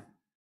became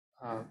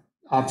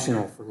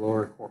optional for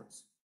lower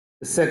courts.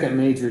 The second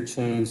major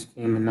change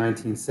came in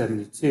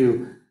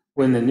 1972,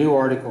 when the new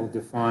article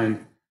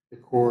defined the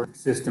court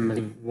system as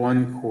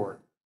one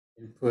court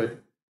and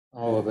put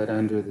all of it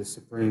under the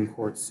Supreme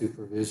Court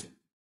supervision.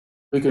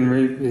 We can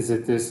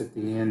revisit this at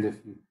the end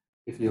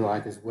if you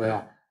like as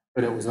well,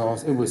 but it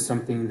was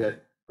something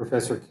that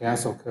Professor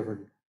Castle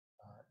covered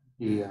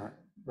the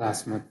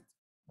last month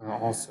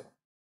also.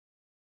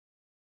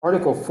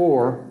 Article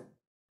 4.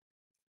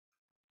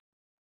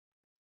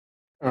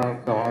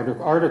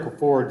 Article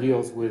 4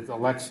 deals with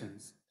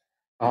elections.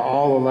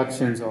 All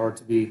elections are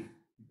to be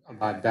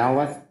by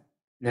ballot,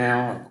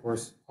 now, of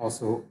course,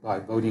 also by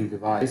voting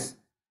device,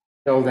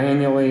 held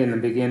annually in the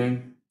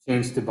beginning,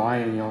 changed to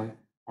biennially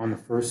on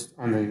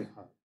the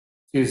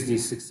Tuesday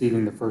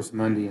succeeding the first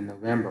Monday in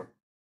November.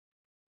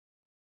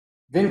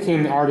 Then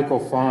came Article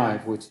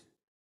 5, which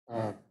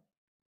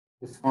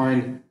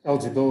defined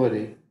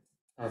eligibility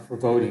for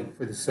voting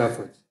for the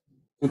suffrage,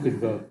 who could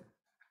vote.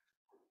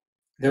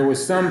 There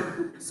was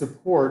some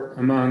support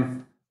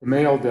among the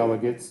male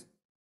delegates,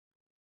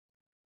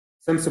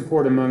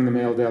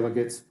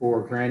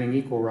 for granting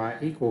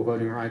equal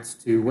voting rights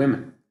to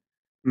women.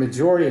 The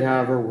majority,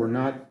 however, were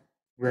not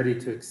ready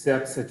to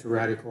accept such a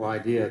radical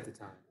idea at the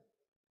time.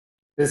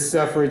 This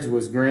suffrage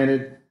was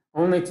granted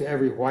only to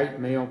every white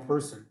male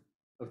person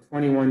of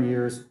 21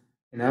 years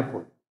and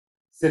upward,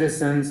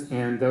 citizens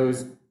and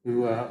those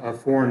who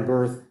of foreign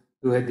birth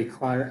who had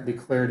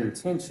declared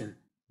intention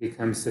to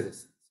become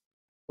citizens.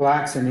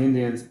 Blacks and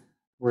Indians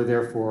were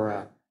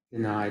therefore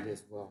denied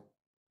as well.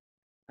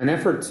 An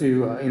effort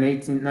in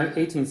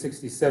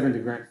 1867 to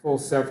grant full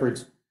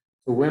suffrage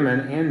to women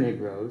and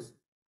Negroes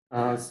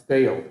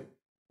failed.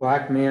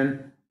 Black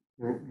men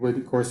would,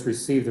 of course,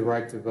 receive the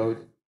right to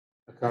vote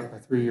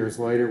 3 years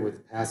later with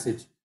the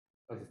passage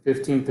of the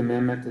 15th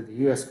Amendment to the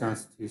U.S.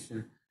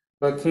 Constitution,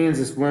 but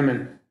Kansas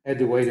women had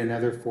to wait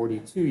another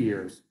 42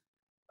 years.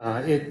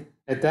 At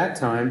that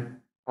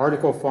time,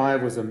 Article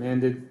 5 was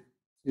amended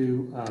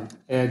to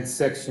add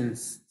Section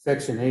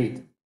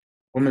 8,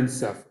 women's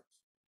suffrage.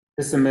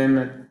 This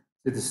amendment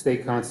to the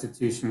state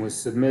constitution was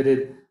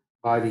submitted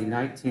by the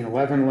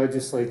 1911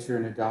 legislature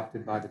and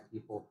adopted by the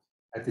people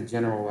at the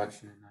general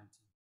election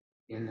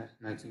in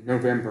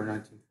November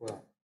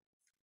 1912.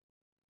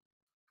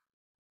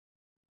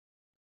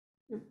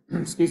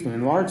 Excuse me,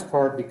 in large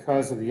part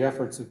because of the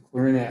efforts of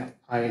Clarina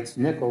I.H.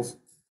 Nichols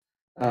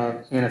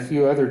and a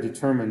few other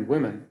determined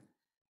women,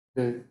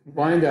 the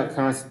Wyandotte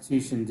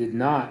Constitution did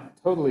not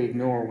totally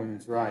ignore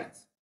women's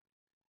rights.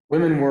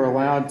 Women were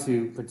allowed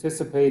to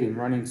participate in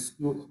running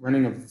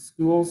of the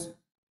schools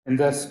and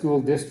thus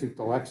school district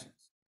elections.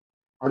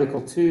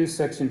 Article 2,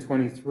 Section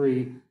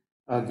 23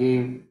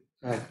 gave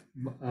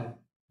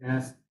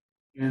passed,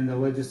 and the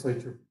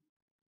legislature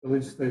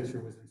was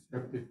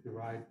instructed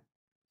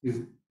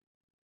to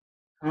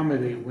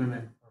accommodate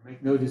women or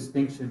make no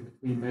distinction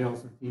between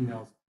males and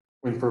females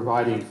when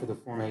providing for the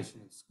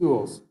formation of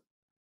schools.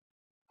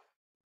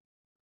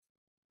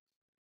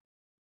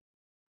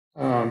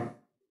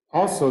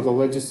 Also, the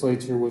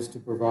legislature was to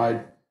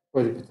provide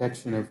for the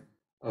protection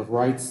of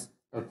rights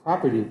of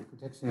property,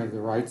 protection of the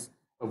rights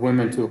of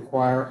women to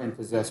acquire and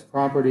possess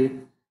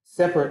property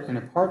separate and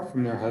apart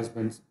from their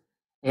husbands,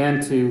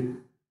 and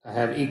to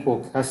have equal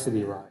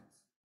custody rights.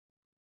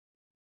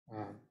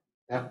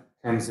 That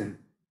comes in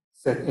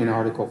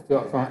Article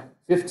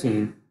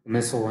 15, the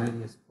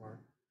miscellaneous part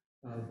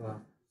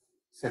of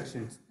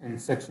Section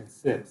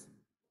 6.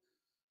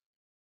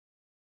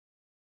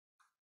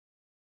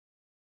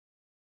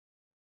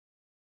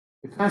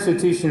 The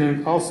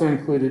Constitution also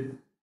included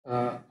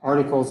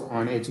articles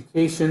on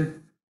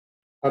education,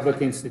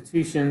 public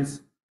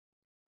institutions,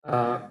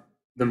 the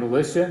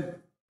militia,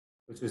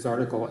 which was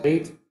Article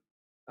 8.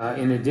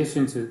 In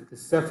addition to the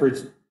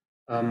suffrage,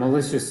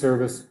 militia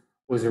service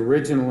was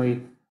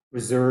originally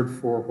reserved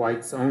for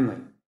whites only.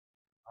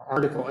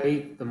 Article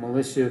 8, the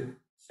militia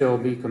shall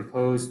be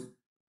composed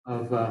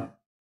of,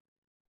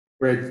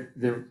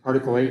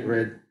 Article 8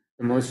 read,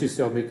 the militia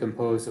shall be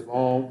composed of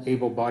all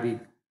able-bodied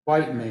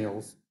white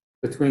males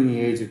between the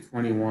age of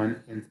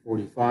 21 and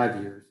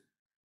 45 years.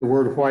 The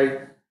word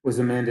white was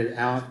amended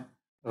out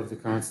of the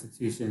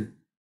Constitution,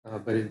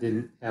 but it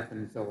didn't happen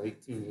until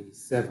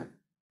 1887.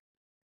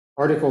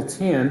 Article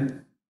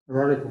 10,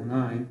 or Article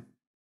 9,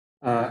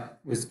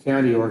 was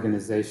county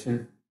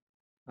organization.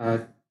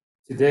 To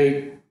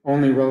date,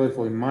 only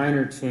relatively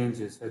minor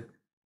changes have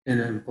been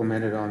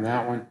implemented on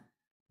that one,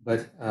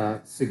 but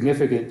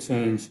significant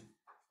change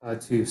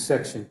to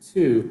Section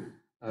 2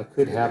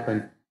 could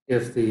happen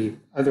if the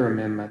other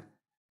amendment,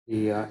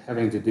 the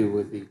having to do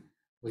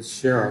with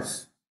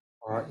sheriffs,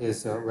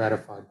 is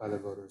ratified by the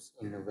voters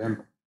in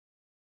November.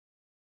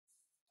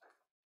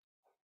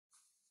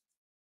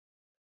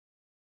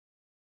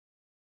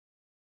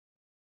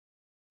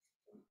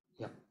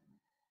 Yeah.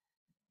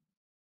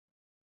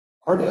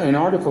 In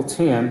Article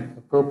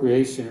 10,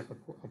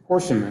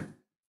 apportionment,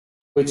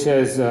 which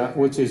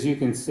as you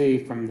can see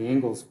from the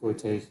Ingalls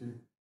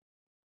quotation,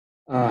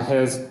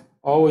 has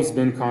always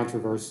been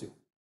controversial.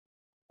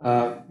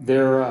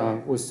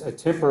 There was a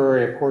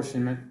temporary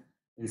apportionment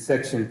in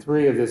Section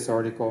 3 of this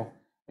article,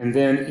 and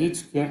then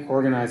each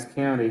organized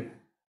county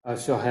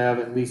shall have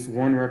at least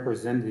one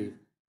representative.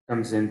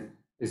 Comes in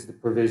is the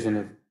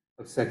provision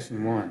of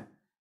Section 1.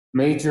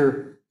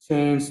 Major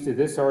change to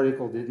this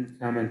article didn't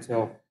come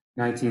until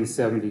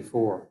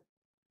 1974.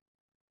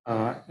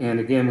 And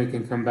again, we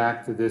can come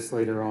back to this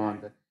later on,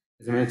 but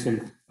as I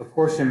mentioned,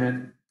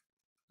 apportionment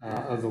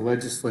of the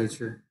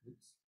legislature.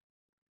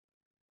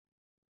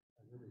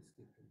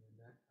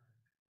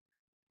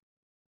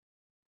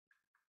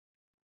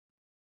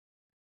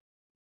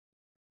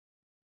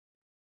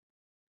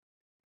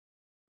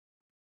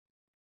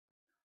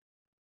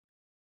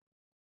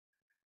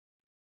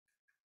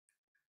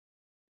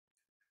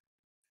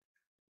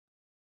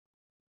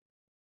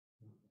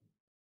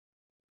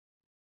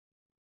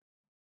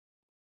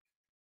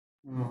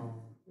 Oh,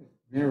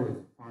 there was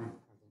a final.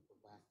 I think go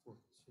back to what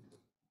it should be.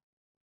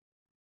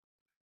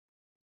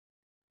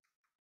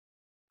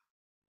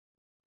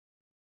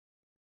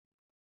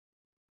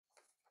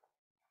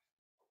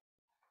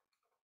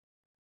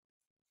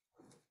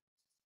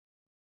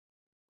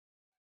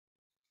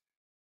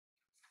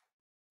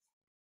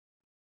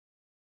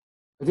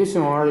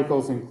 Additional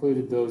articles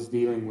included those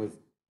dealing with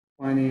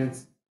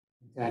finance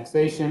and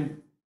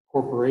taxation,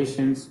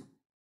 corporations,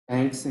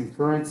 banks and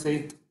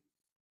currency,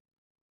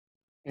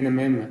 and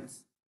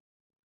amendments.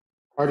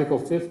 Article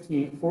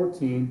 14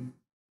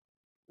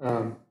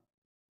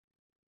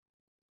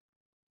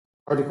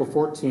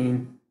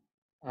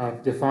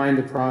 defined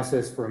the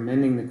process for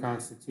amending the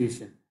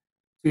Constitution.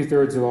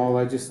 2/3 of all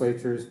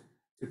legislatures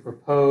to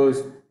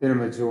propose, then a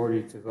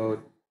majority to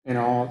vote,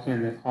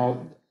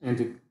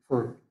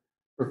 for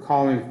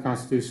calling a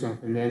constitutional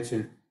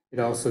convention, it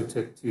also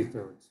took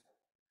 2/3.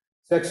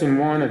 Section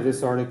 1 of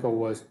this article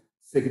was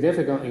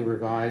significantly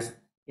revised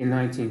in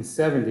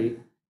 1970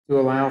 to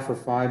allow for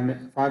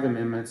five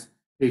amendments to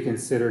be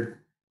considered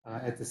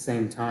at the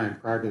same time.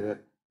 Prior to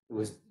that, it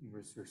was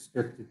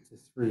restricted to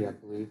 3, I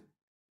believe,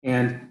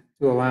 and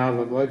to allow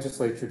the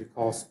legislature to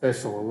call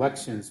special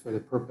elections for the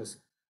purpose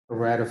of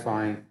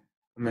ratifying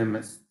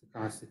amendments to the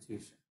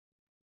Constitution.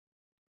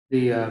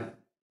 The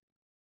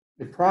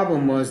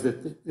problem was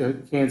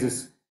that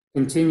Kansas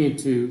continued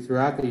to,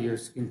 throughout the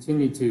years,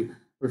 continued to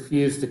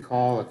refuse to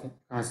call a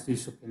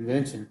constitutional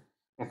convention.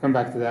 We'll come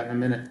back to that in a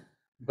minute.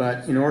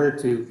 But in order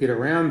to get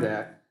around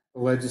that,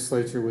 the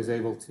legislature was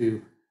able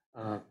to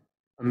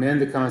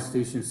amend the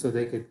Constitution so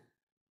they could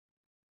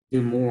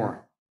do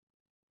more,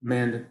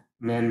 amend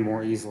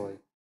more easily,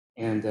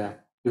 and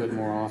do it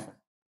more often.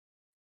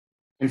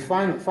 And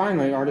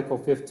finally, Article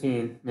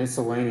 15,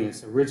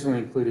 miscellaneous, originally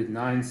included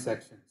 9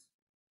 sections.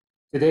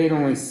 To date,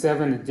 only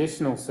 7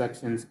 additional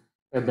sections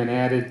have been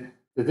added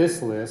to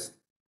this list.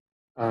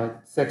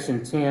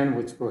 Section 10,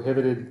 which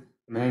prohibited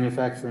the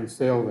manufacture and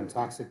sale of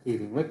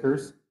intoxicating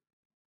liquors.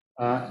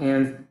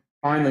 And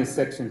finally,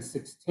 Section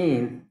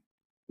 16,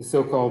 the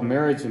so-called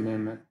Marriage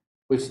Amendment,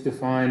 which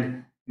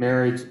defined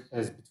marriage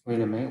as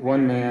between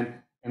one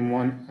man and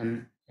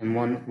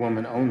one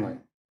woman only.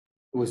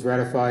 It was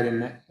ratified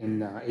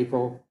in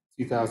April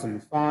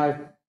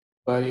 2005,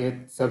 but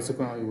it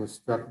subsequently was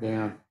struck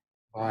down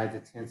by the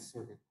 10th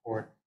Circuit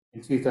Court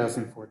in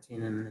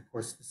 2014, and of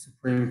course the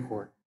Supreme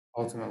Court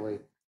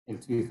ultimately in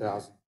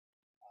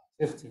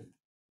 2015.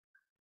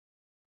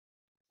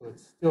 So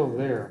it's still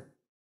there,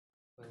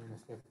 but in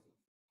effect.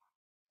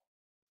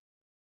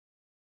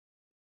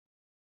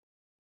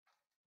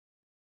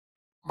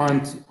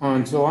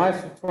 On July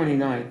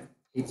 29,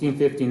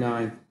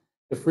 1859,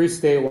 the Free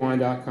State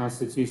Wyandotte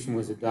Constitution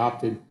was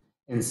adopted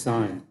and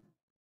signed.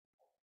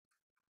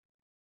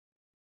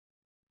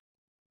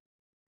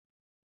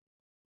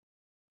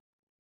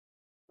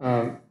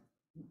 Well,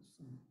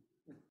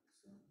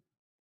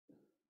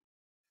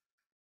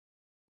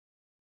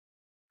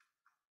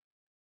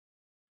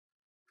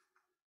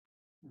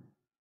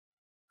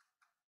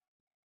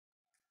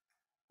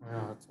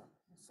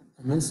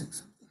 I'm missing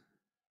something.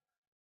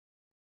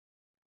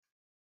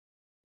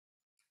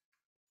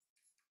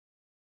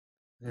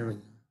 There we go.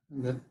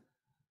 That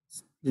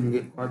didn't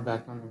get quite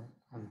back on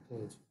the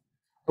page.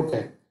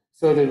 Okay,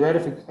 so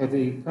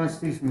the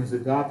Constitution was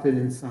adopted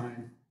and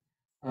signed,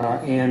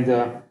 and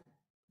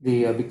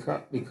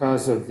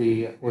because of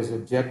was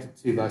objected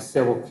to by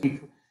several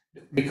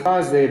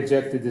because they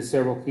objected to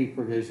several key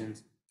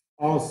provisions.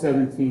 All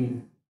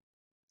 17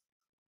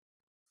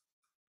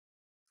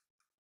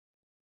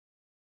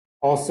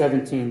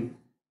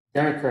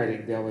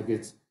 Democratic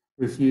delegates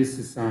refused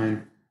to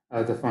sign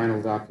the final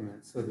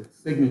document. So the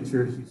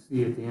signatures you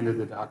see at the end of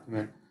the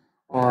document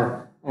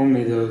are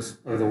only those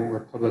of the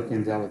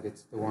Republican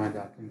delegates at the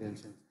Wyandotte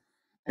Convention.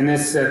 And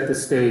this set the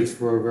stage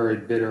for a very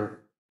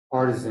bitter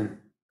partisan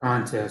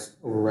contest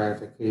over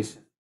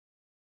ratification.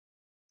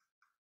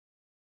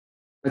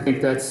 I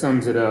think that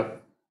sums it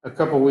up. A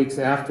couple weeks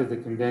after the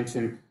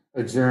convention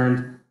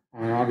adjourned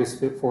on August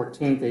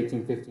 14th,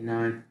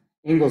 1859,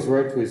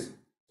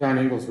 John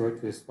Ingalls wrote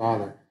to his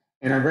father.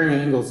 And I'm bringing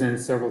Ingalls in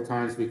several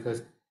times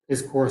because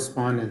his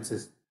correspondence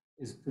is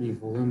pretty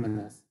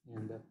voluminous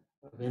and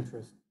of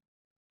interest.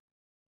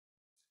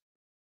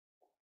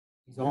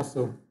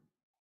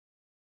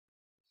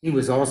 He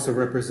was also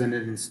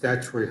represented in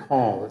Statuary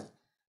Hall. If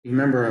you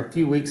remember a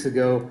few weeks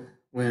ago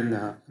when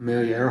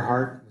Amelia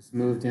Earhart was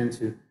moved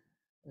into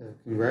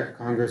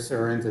Congress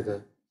or into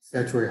the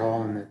Statuary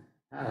Hall in the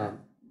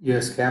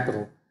U.S.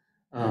 Capitol,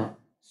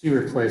 she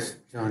replaced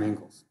John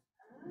Ingalls,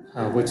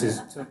 which is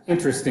an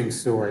interesting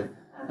story,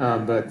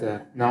 but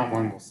not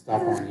one we'll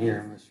stop on here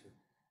unless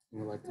you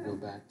would like to go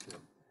back to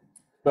it.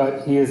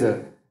 But he is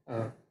an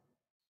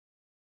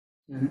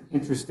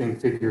interesting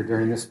figure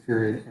during this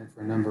period and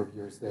for a number of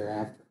years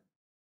thereafter.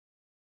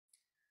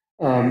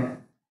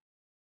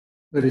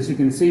 But as you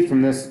can see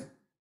from this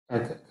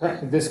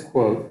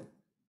quote,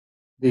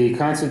 the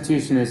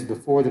Constitution is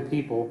before the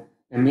people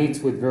and meets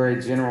with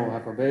very general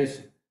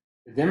approbation.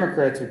 The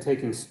Democrats are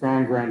taking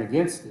strong ground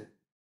against it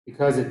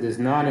because it does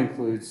not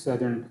include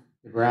southern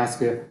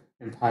Nebraska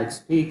and Pikes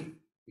Peak,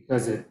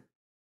 because it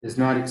does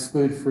not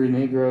exclude free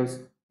Negroes,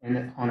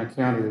 and on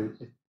account of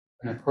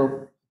an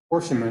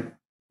apportionment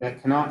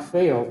that cannot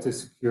fail to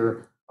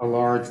secure a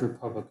large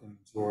Republican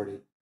majority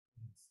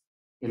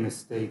in the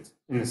state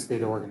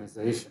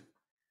organization.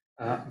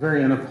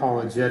 Very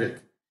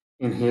unapologetic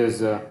in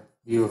his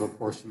view of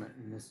apportionment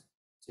in this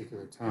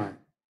particular time.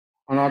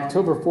 On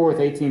October 4th,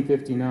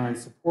 1859,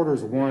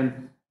 supporters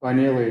won by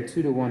nearly a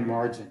 2-to-1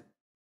 margin.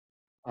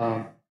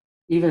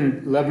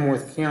 Even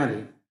Leavenworth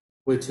County,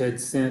 which had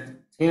sent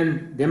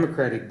 10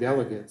 Democratic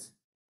delegates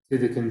to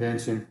the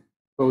convention,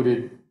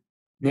 voted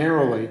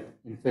narrowly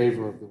in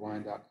favor of the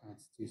Wyandotte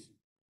Constitution.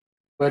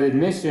 But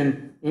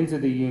admission into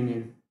the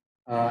Union,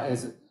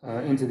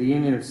 into the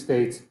Union of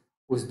States,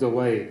 was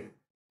delayed,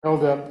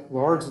 held up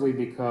largely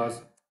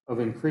because of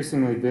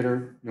increasingly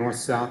bitter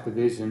North-South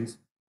divisions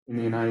in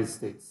the United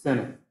States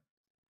Senate.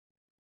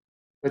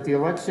 But the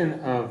election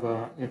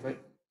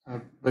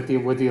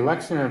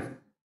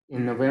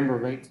in November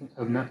of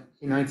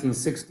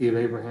 1960 of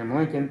Abraham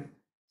Lincoln,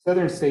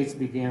 Southern states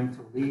began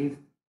to leave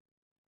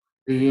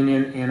the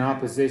Union, in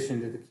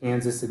opposition to the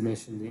Kansas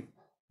admission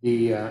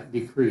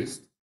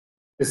decreased.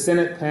 The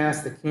Senate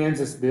passed the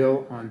Kansas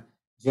bill on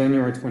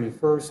January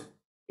 21st,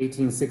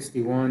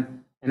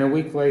 1861, and a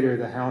week later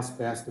the House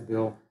passed a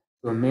bill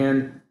to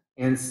amend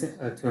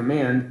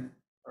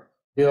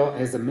bill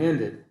as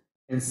amended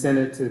and sent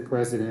it to the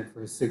president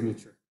for his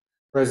signature.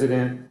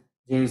 President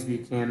James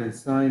Buchanan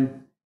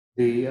signed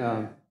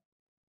the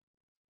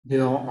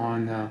bill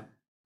on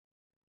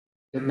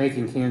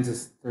making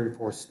Kansas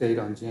 34th state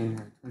on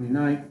January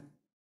 29,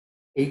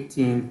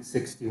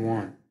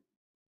 1861.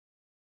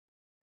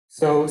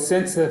 So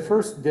since the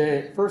first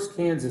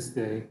Kansas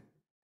Day,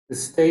 the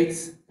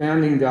state's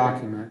founding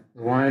document,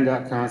 the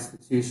Wyandotte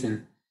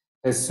Constitution,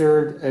 has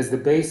served as the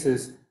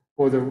basis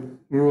for the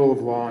rule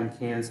of law in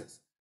Kansas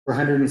for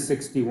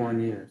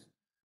 161 years.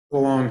 It's a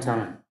long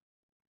time.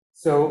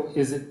 So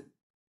is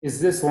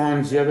this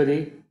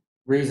longevity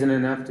reason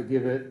enough to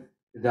give it,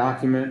 the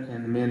document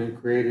and the men who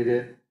created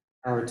it,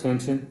 our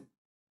attention?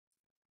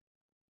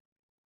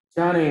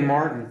 John A.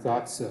 Martin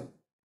thought so.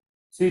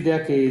 2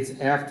 decades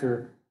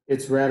after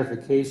its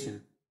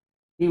ratification,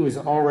 he was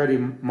already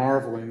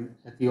marveling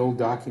at the old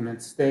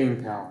document's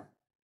staying power.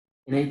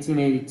 In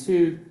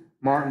 1882,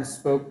 Martin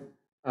spoke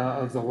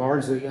of the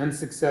largely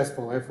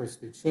unsuccessful efforts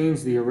to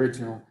change the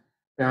original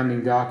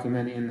founding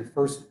document in the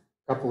first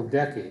couple of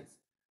decades.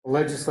 The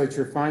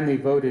legislature finally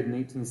voted in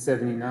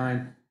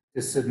 1879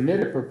 to submit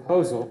a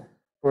proposal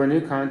for a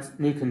new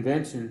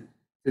convention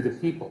to the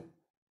people,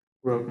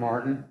 wrote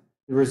Martin.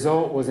 The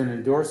result was an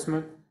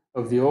endorsement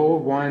of the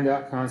old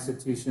Wyandotte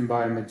Constitution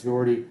by a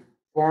majority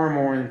far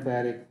more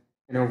emphatic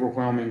and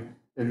overwhelming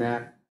than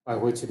that by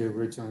which it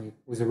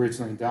was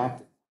originally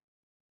adopted.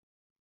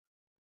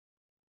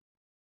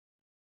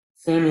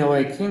 Samuel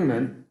A.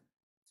 Kingman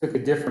took a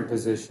different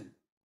position.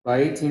 By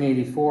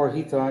 1884,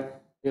 he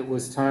thought it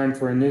was time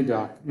for a new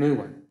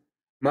one.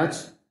 Much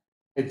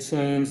had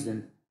changed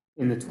in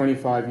the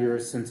 25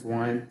 years since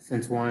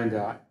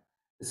Wyandotte.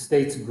 The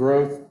state's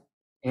growth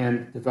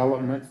and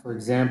development, for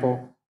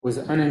example, was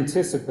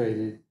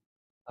unanticipated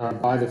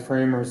by the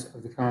framers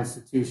of the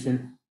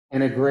Constitution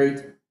and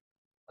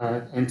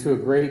to a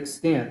great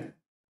extent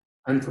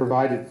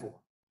unprovided for.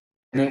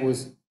 And it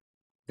was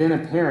then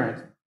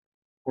apparent,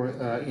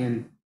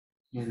 in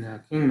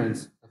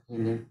Kingman's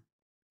opinion,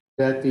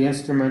 that the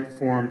instrument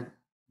formed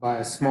by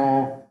a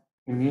small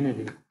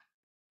community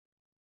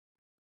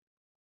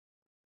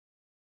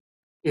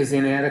is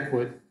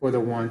inadequate for the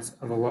wants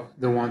of a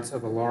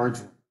large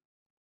one.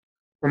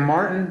 From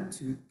Martin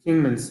and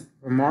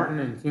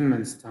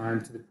Kingman's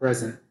time to the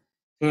present,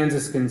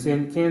 Kansas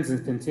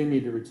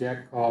continued to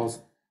reject calls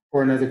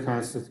for another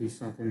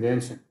constitutional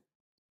convention,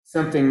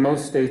 something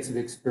most states have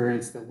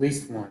experienced at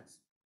least once.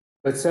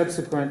 But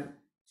subsequent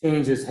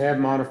changes have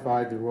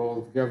modified the role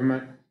of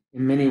government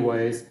in many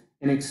ways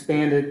and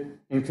expanded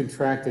and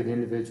contracted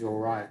individual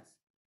rights.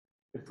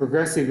 The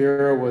progressive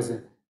era was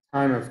a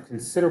time of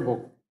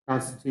considerable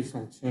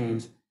constitutional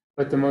change,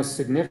 but the most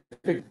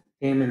significant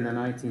came in the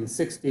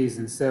 1960s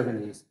and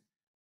 70s.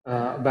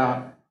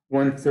 About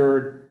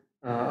 1/3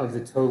 of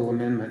the total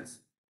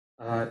amendments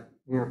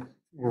were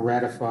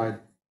ratified,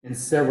 and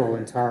several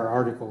entire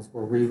articles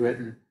were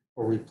rewritten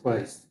or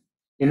replaced.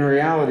 In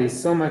reality,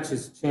 so much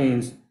has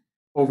changed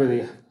over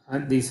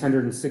these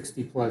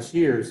 160 plus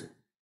years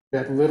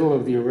that little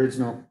of the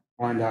original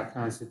Wyandotte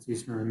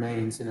Constitution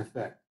remains in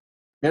effect.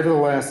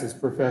 Nevertheless, as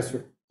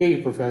Professor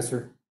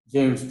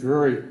James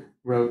Drury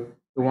wrote,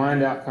 the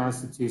Wyandotte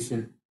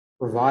Constitution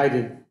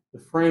provided the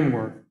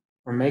framework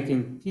for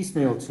making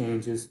piecemeal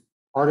changes,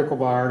 article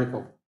by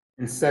article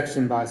and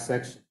section by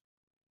section.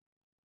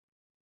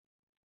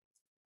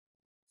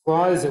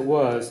 Flawed as it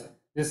was,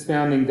 this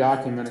founding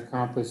document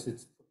accomplished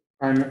its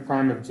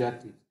prime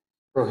objective,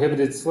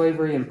 prohibited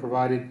slavery and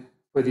provided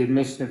for the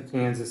admission of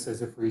Kansas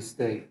as a free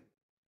state.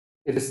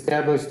 It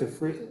established a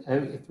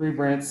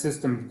three-branch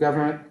system of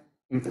government.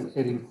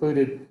 It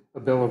included a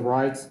Bill of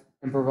Rights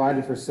and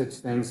provided for such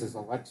things as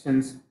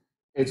elections,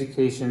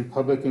 education,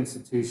 public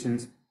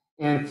institutions,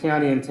 and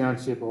county and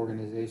township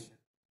organization.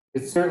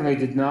 It certainly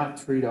did not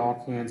treat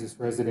all Kansas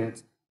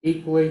residents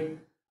equally,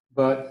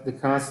 but the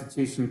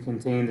Constitution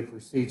contained the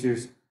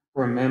procedures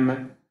for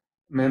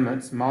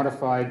amendments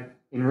modified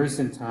in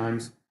recent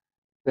times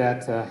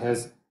that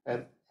has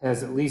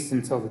at least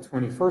until the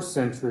 21st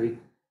century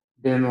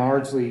been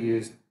largely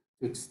used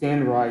to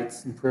extend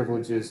rights and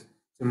privileges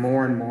to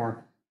more and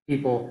more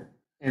people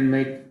and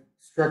make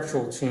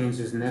structural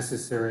changes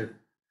necessary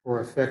for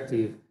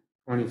effective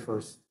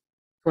 20th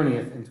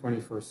and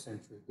 21st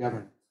century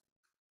governance.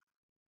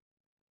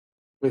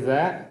 With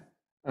that,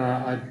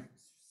 I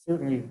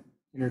certainly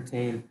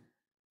entertain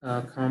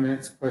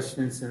comments,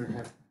 questions, and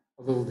have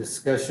a little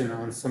discussion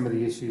on some of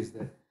the issues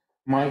that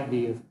might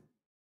be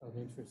of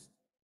interest.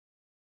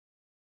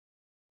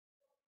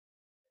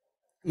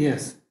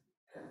 Yes.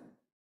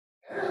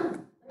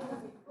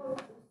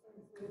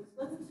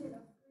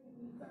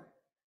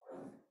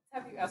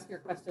 Have you ask your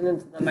question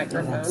into the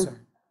microphone?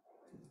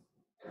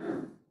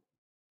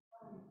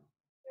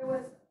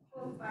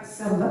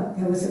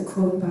 There was a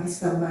quote by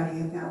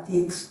somebody about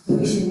the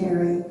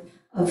exclusionary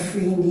of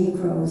free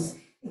Negroes.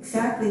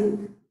 Exactly,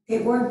 they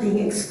weren't being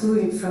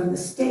excluded from the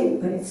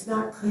state, but it's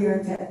not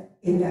clear that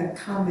in that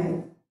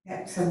comment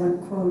that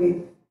someone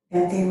quoted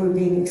that they were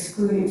being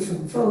excluded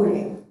from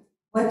voting.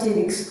 What did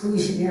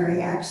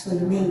exclusionary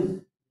actually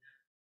mean?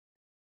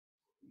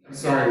 I'm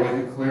sorry, I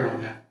wasn't clear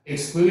on that. The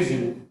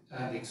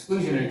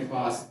exclusionary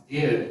clause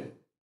did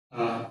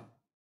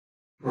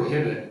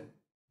prohibit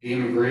the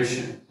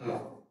immigration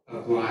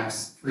of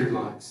blacks, free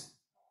blacks.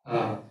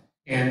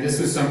 And this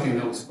was something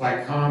that was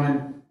quite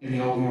common in the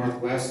Old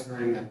Northwest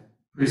during the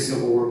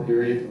pre-Civil War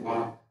period. A lot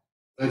of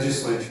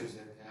legislatures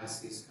had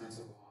passed these kinds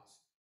of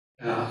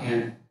laws.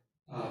 And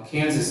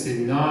Kansas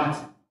did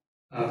not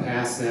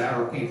pass that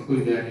or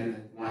include that in the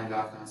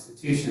Wyandotte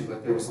Constitution,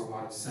 but there was a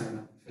lot of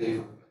sentiment in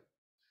favor of it.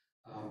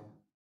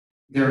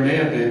 There may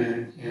have been,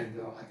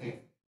 and I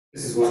think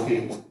this is what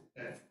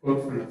that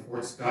quote from the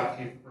Fort Scott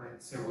paper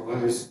and several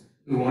others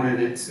who wanted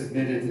it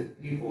submitted to the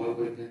people, it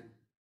would have been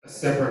a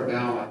separate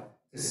ballot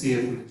to see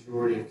if the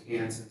majority of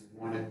Kansans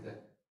wanted the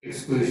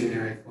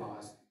exclusionary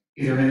clause,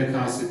 either in the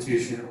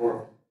Constitution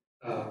or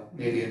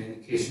maybe an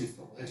indication to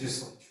the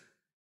legislature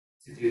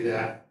to do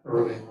that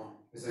early on,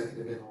 because that could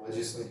have been a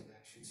legislative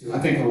action too. I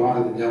think a lot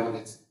of the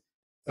delegates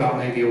thought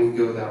maybe it would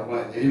go that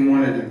way. They didn't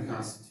want it in the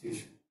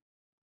Constitution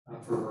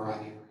for a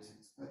variety of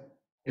reasons, but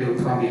they would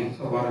probably,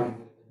 a lot of them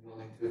would have been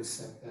willing to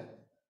accept that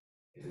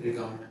if it had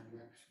gone that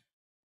direction.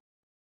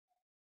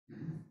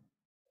 Mm-hmm.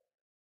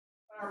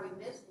 Are we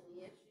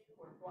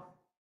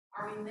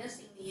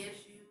missing the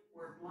issue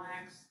where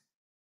blacks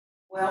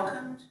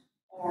welcomed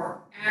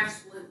or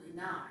absolutely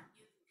not.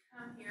 You can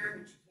come here,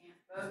 but you can't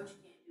vote, you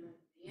can't do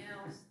anything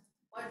else.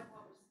 What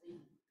was the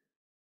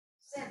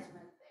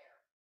sentiment there?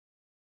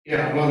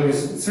 Yeah, well,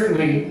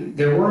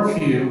 there were a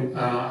few.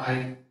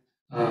 I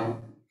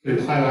could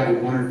have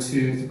highlighted one or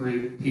two,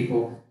 three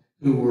people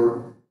who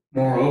were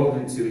more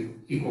open to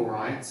equal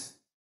rights,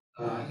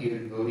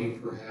 even voting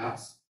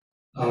perhaps.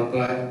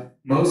 But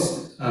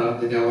most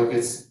of the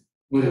delegates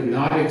would have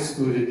not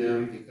excluded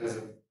them because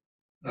of,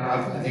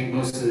 I think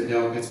most of the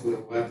delegates would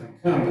have let them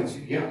come, but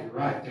yeah, you're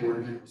right, they would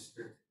have been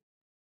restricted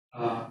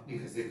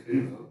because they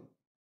couldn't vote.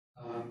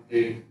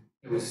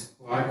 There was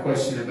a lot of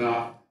question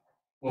about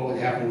what would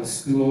happen with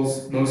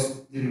schools.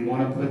 Most didn't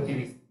want to put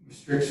any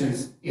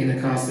restrictions in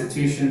the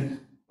Constitution,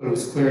 but it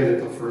was clear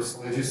that the first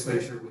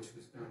legislature, which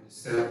was going to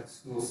set up the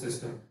school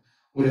system,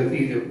 would have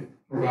either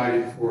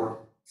provided for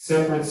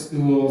separate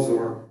schools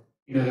or,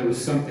 there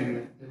was something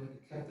that would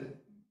have kept it.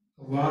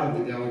 A lot of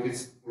the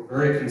delegates were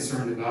very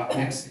concerned about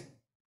mixing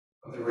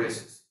of the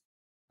races.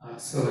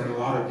 So in a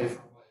lot of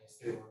different ways,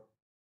 they were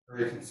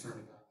very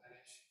concerned about that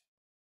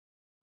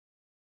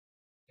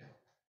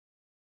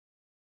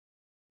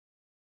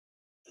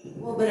issue.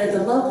 Well, but at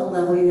the local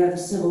level, you have the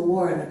Civil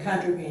War and the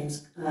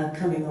contrabands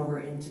coming over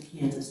into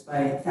Kansas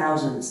by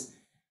thousands.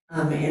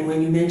 And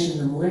when you mention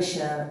the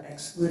militia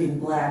excluding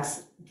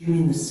blacks, do you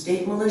mean the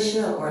state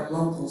militia or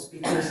locals?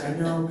 Because I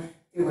know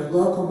there were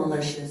local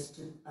militias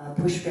to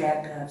push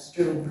back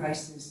Sterling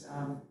Price's,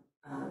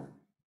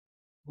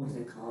 what was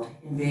it called,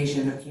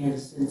 invasion of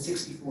Kansas in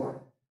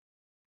 '64.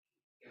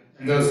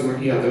 And those were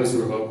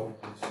local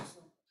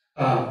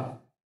militias.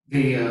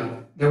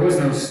 There was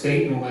no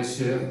state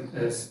militia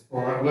as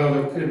far, well,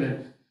 there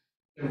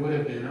would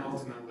have been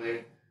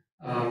ultimately,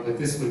 but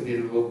this would be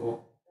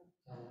local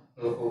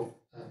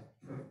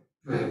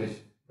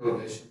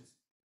prohibitions.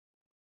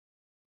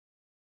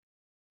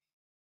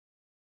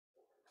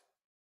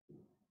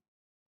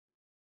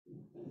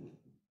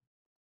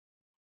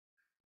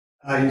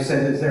 You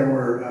said that there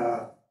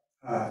were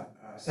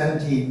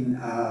 17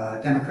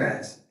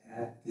 Democrats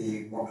at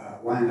the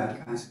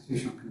Wyandotte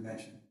Constitutional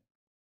Convention,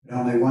 but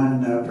only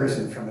one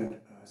person from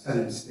a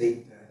southern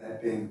state,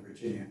 that being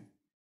Virginia.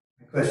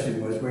 My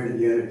question was, where did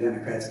the other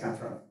Democrats come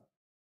from?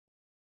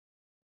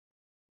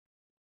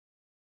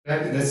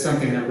 That's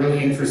something that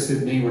really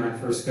interested me when I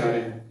first got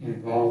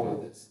involved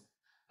with this.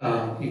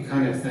 You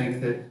kind of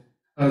think that,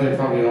 they're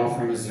probably all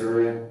from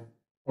Missouri,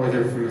 or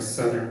they're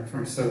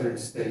from southern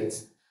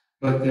states.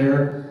 But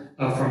they're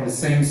from the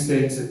same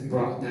states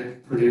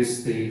that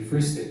produced the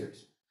Free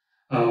Staters.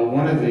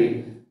 One of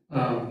the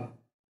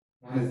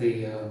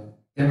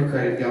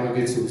Democratic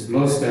delegates who was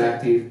most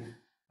active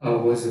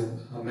was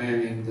a man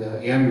named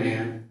young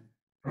man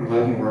from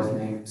Leavenworth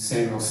named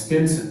Samuel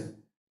Stinson.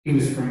 He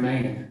was from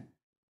Maine.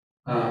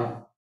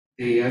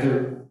 The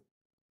other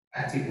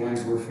active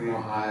ones were from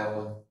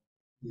Ohio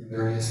and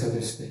various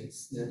other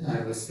states that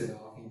I listed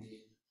off.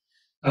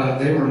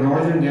 They were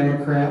Northern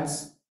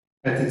Democrats.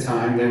 At the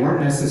time, they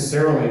weren't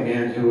necessarily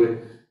men who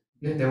would.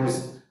 There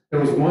was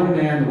one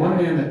man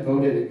that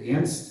voted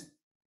against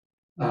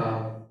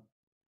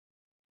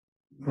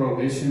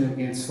prohibition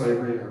against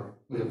slavery, or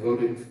would have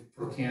voted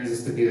for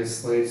Kansas to be a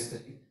slave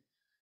state.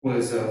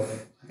 Was I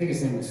think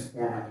his name was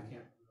Foreman. I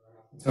can't remember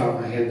off the top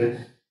of my head, but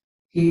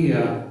he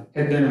had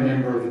been a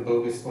member of the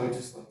bogus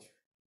legislature.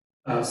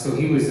 So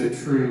he was a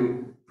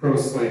true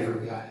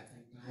pro-slavery guy.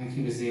 I think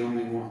he was the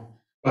only one.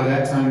 By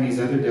that time,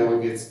 these other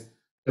delegates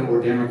that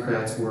were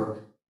Democrats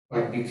were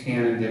like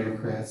Buchanan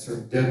Democrats or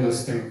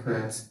Douglas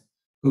Democrats,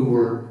 who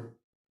were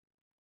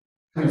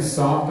kind of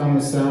soft on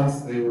the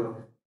South. They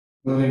were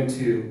willing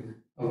to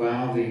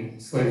allow the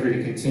slavery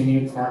to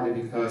continue,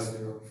 partly because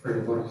they were afraid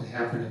of what would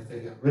happen if they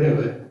got rid of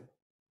it.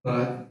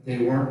 But they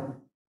weren't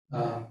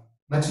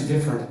much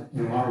different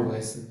in a lot of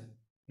ways than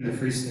the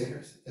Free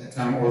Staters at that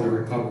time, or the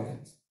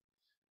Republicans.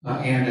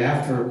 And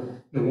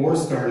after the war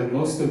started,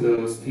 most of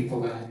those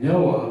people that I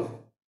know of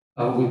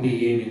would be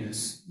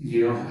unionists.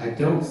 I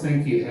don't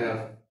think you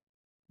have,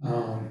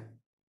 you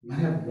might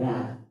have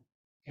one,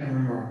 can't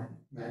remember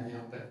right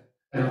now, but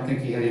I don't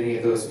think you had any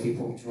of those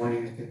people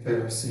joining the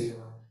Confederacy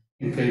or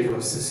in favor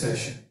of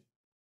secession.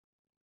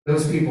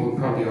 Those people had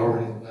probably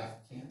already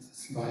left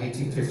Kansas by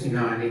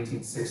 1859,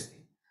 1860,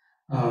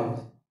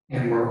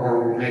 and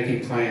were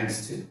making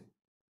plans to,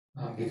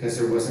 because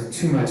there wasn't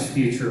too much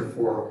future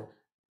for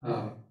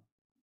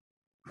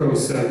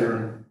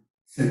pro-Southern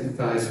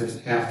sympathizers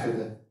after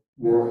the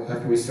war,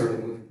 after we started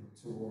moving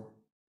towards the war.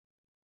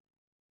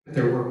 But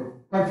there were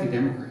quite a few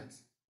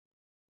Democrats.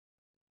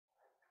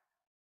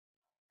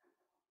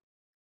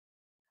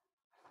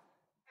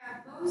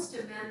 Have most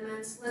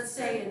amendments, let's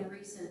say in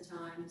recent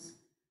times,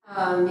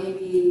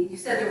 maybe you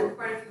said there were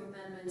quite a few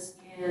amendments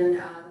in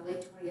the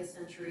late 20th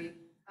century.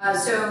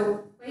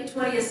 So late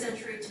 20th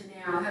century to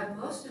now, have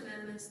most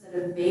amendments that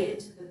have made it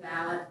to the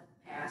ballot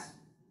passed?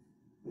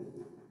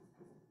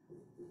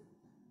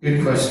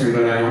 Good question,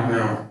 but I don't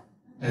know.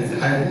 I'm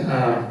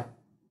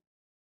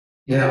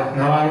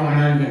not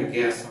even going to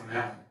guess on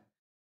that one.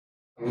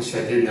 I wish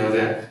I did know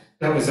that.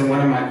 That was one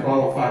of my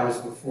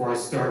qualifiers before I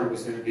started,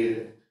 was going to be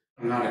that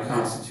I'm not a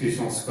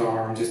constitutional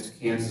scholar, I'm just a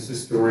Kansas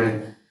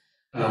historian.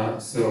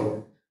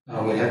 So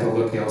we had to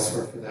look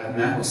elsewhere for that, and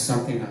that was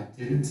something I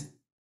didn't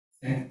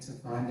think to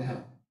find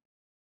out.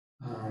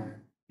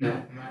 No,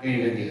 I'm not going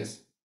to even guess.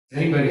 Does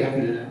anybody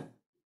happen to know?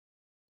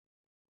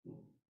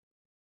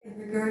 In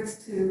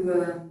regards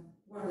to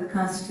one of the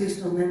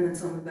constitutional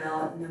amendments on the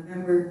ballot in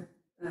November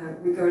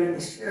regarding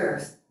the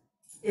sheriffs,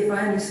 if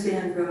I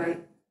understand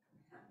right,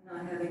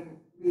 not having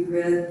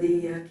reread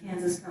the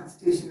Kansas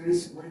Constitution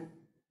recently,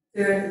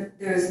 there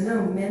is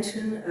no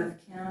mention of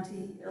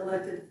county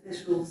elected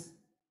officials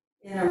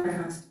in our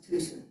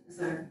Constitution, as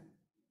I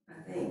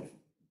think.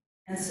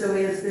 And so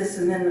if this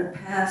amendment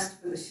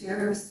passed for the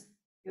sheriffs,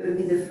 it would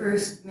be the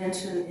first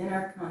mention in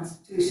our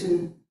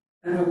Constitution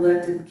of an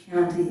elected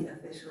county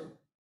official.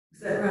 Is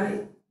that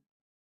right?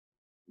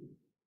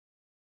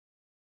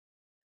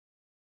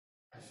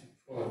 I should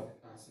pull up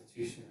the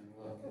Constitution and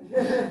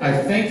look.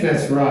 I think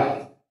that's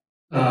right.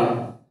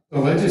 The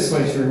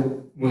legislature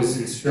was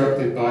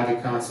instructed by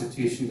the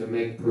Constitution to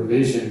make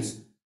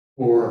provisions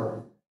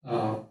for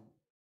county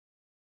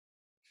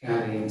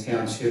and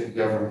township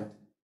government.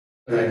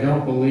 But I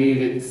don't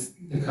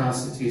believe the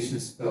Constitution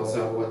spells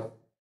out what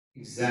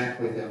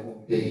exactly that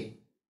will be.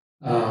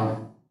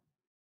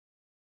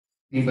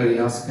 Anybody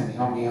else can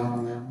help me out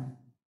on that one?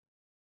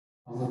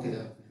 I'll look it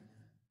up in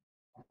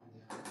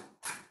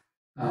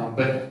a minute.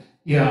 But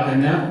yeah,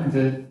 and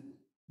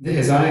that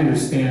as I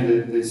understand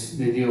it,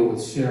 the deal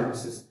with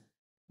sheriffs is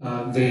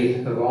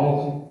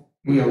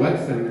we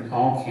elect them in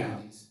all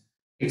counties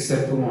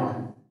except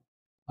one,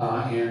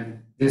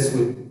 and this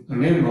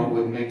amendment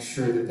would make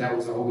sure that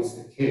was always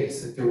the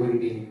case, that there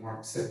wouldn't be any more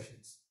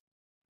exceptions.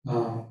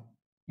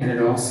 And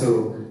it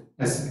also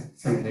has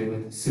something to do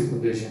with the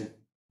supervision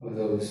of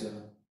those,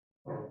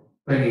 or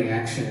bringing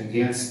action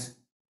against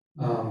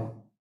a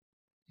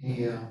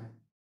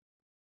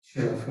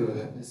sheriff who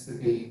happens to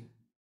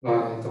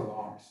violate the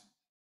laws.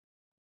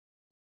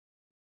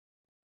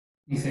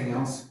 Anything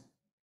else?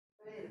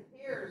 But it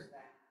appears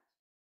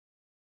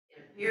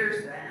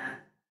that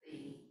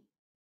the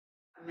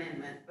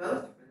amendment,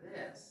 both for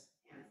this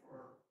and for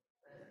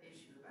the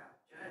issue about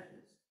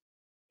judges,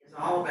 is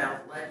all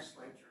about the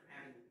legislature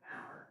having the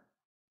power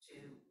to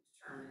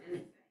determine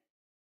anything.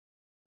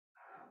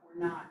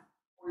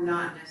 We're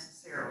not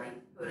necessarily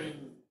putting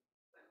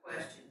the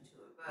question to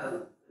a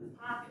vote for the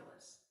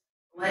populace.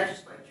 The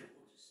legislature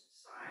will just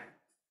decide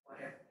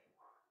whatever they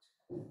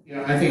want.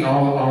 Yeah, I think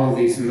all of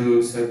these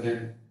moves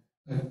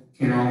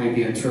can only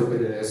be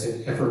interpreted as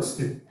efforts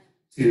to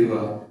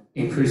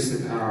increase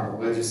the power of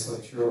the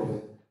legislature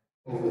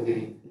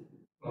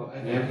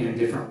in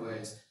different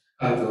ways.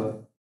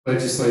 The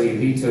legislative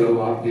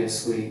veto,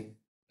 obviously,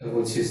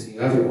 which is the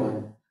other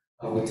one,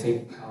 would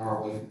take power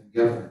away from the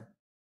governor,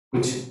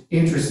 which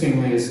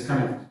interestingly is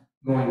kind of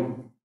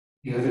going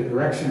the other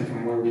direction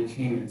from where we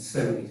came in the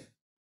 70s,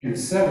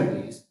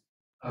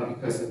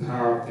 because the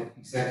power of the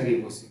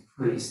executive was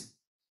increased.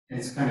 And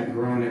it's kind of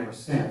grown ever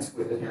since,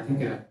 with it, I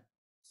think,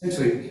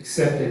 essentially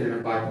accepted in a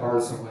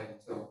bipartisan way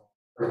until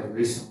fairly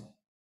recently,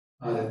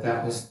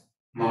 that was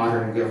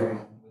modern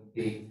government would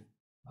be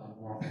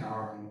more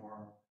power and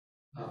more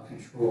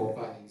controlled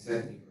by the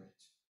executive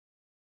branch.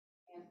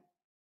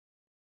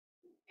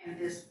 And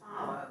this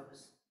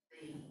follows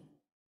the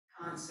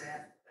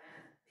concept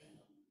that the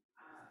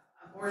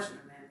abortion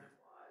amendment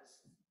was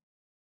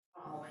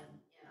following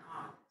in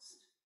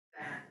August,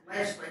 that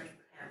legislature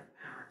would have the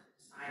power to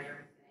decide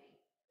everything.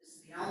 This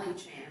is the only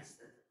chance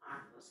that the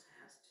populace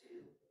has to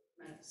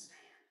make a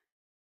stand.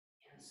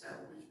 And so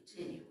we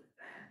continue with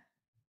that.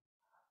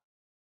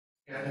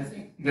 Yeah, I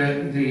think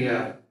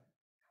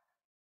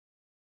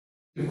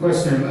the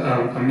question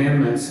of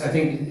amendments, I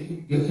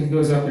think it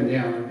goes up and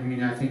down. I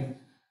mean, I think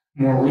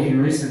in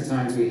recent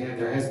times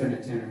there has been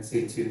a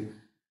tendency to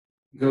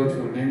go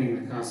to amending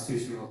the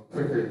Constitution a little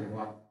quicker than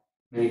what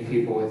many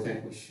people would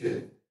think we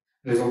should.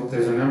 There's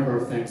a number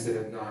of things that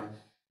have gone,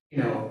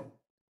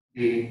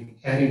 the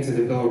adding to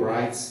the Bill of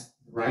Rights,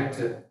 right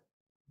to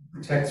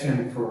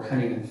protection for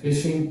hunting and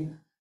fishing,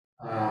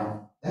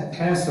 that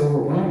passed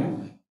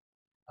overwhelmingly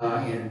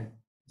in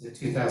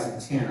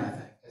 2010, I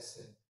think. That's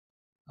it.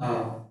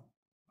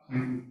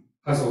 I'm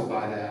puzzled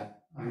by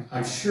that.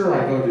 I'm sure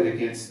I voted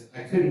against it.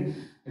 I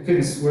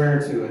couldn't swear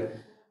to it,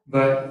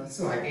 but it's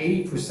like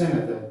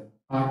 80% of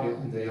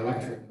the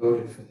electorate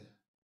voted for that.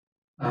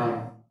 I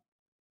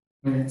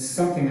mean, it's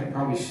something that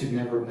probably should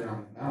never have been on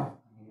the ballot.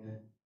 I mean,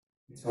 it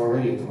was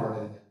already a part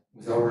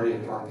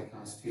of the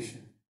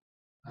Constitution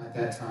at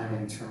that time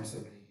in terms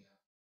of the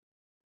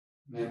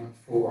Amendment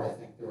 4, I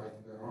think, the right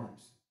to bear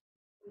arms.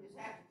 We just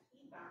have to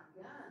keep our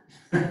guns.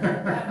 We have to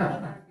keep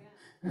our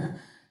guns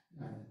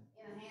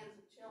in the hands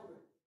of children.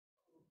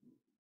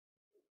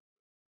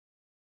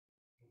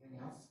 Anything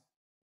else?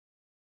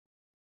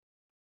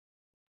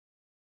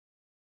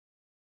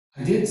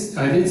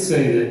 I did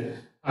say that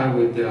I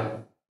would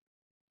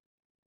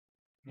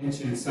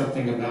mention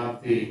something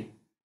about the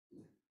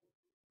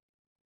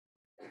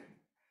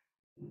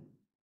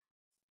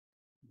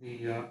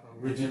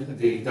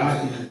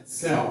document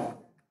itself,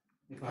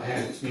 if I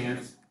had a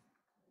chance.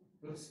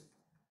 Oops.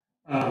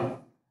 I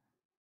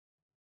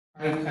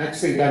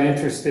actually got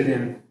interested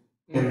in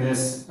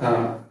this,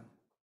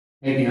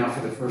 maybe not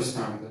for the first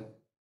time, but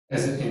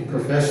in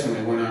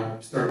professionally when I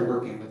started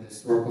working with the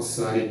Historical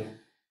Society.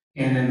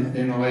 And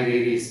in the late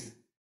 80s,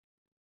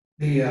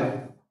 the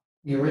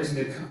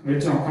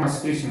original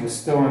Constitution was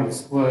still on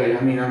display.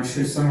 I mean, I'm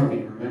sure some of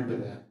you remember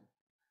that,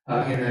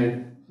 in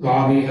the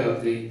lobby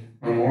of the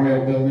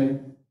Memorial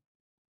Building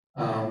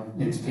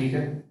in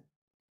Topeka.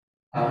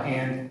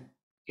 And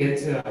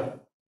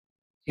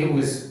it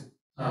was,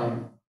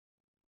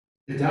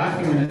 the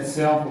document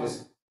itself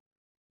was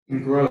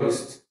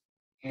engrossed,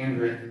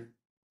 handwritten,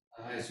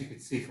 as you can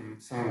see from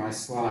some of my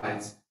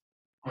slides,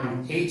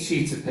 on 8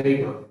 sheets of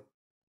paper.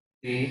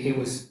 It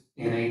was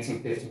in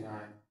 1859.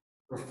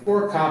 There were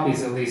 4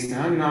 copies at least,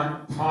 and I'm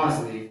not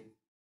positive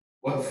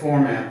what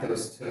format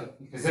those took,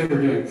 because they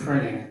were doing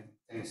printing and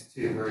things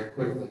too very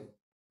quickly.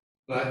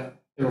 But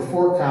there were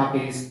 4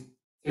 copies,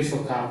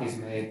 official copies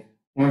made,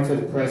 one for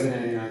the President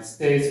of the United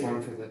States,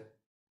 one for the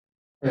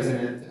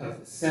President of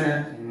the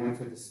Senate, and one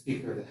for the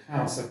Speaker of the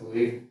House, I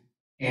believe,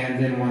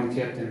 and then one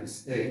kept in the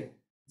state.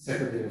 The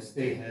Secretary of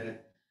State had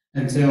it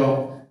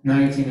until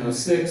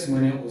 1906,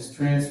 when it was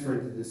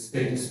transferred to the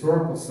State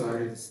Historical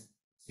Society, the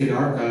State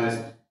Archives,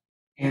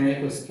 and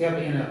it was kept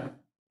in a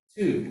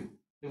tube.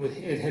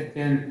 It had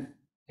been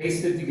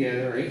pasted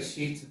together, 8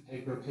 sheets of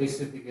paper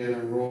pasted together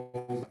and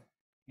rolled,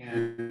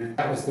 and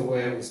that was the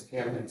way it was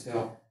kept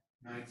until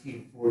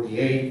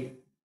 1948,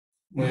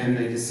 when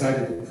they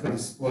decided to put on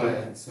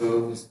display. And so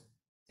it was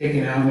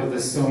taken out of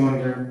the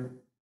cylinder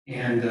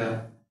and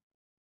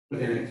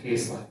put in a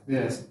case like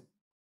this.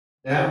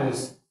 That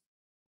was,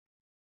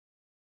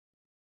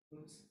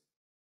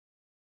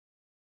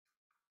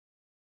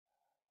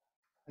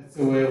 that's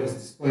the way it was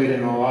displayed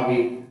in the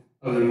lobby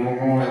of the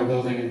Memorial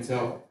Building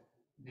until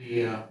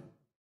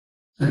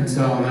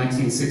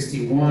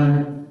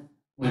 1961,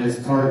 when, as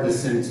part of the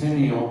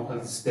centennial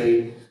of the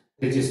state,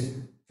 they just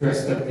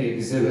dressed up the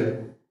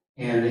exhibit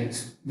and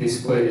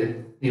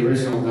displayed the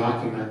original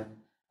document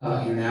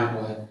in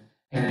that way.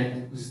 And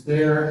it was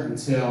there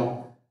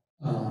until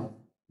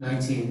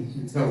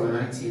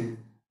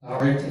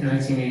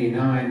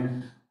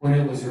 1989, when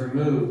it was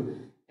removed.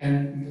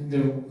 And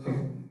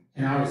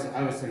I was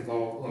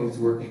involved. I was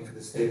working for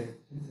the state at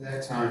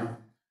that time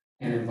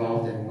and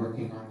involved in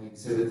working on the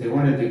exhibit. They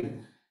wanted to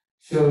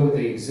show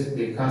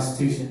the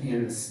Constitution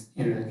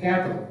in the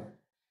Capitol,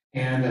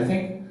 and I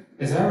think,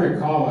 as I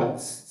recall it,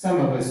 some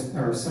of us,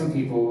 or some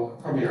people,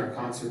 probably our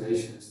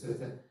conservationists at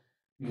the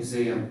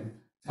museum,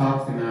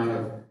 talked them out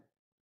of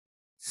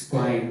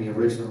displaying the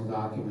original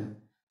document.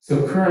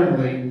 So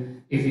currently,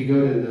 if you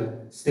go to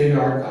the State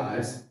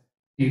Archives,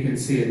 you can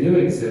see a new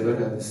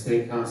exhibit of the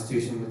State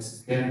Constitution, which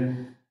has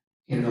been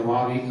in the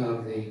lobby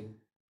of the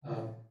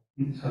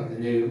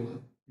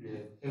new.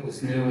 It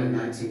was new in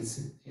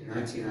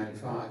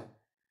 1995.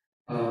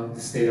 The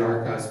State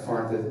Archives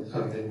part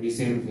of the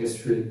Museum of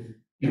History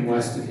in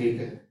West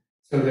Topeka.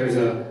 So there's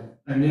a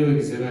new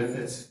exhibit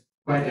that's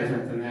quite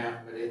different than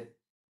that, but it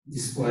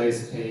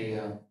displays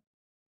a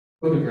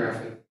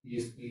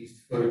used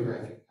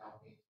photographic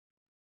copy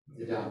of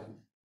the document.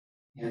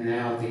 And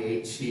now the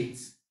 8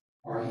 sheets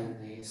are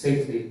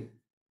safely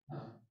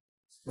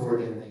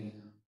stored in the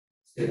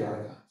State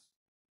Archives.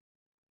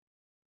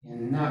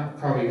 And not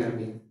probably going to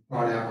be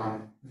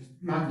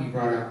might be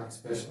brought out on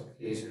special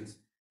occasions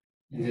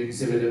and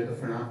exhibited,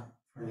 but not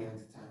for any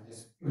length of time.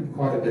 There's been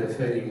quite a bit of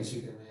fitting, as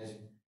you can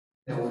imagine,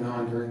 that went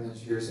on during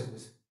those years it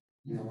was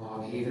in the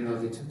lobby. Even though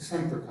they took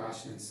some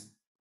precautions,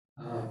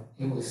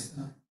 it was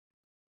not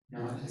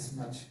as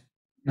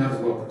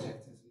well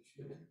protected as it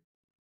should have been.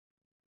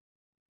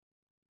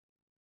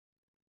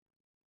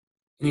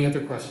 Any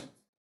other questions?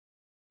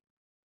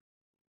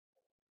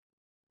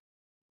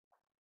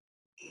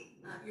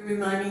 You're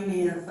reminding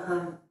me of,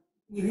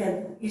 you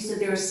said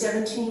there were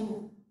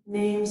 17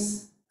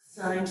 names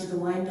signed to the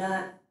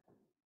Wyandotte.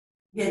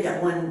 You had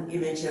that one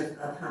image of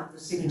how the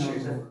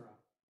signatures of,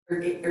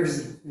 or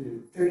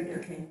 30,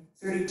 okay,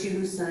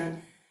 32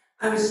 signed.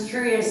 I was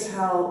curious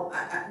how,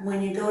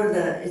 when you go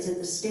to is it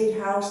the State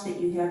House that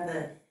you have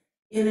the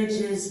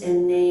images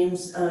and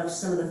names of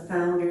some of the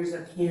founders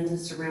of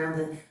Kansas around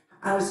it?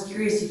 I was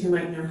curious if you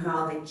might know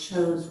how they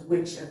chose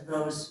which of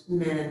those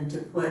men to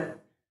put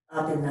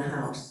up in the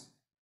house.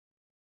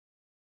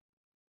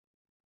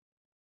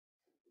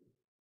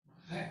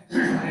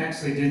 I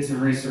actually did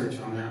some research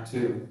on that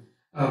too,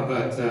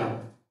 but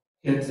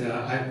it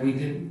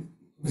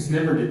was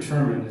never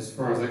determined, as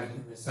far as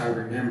I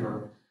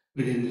remember.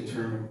 We didn't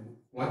determine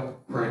what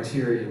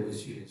criteria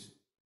was used.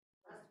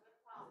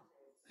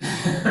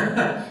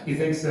 You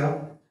think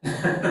so?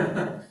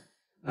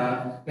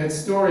 That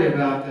story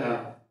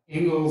about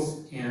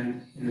Ingalls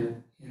in the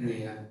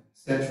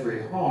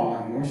Statuary Hall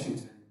in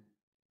Washington.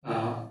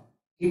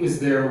 He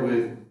was there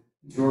with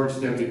George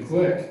W.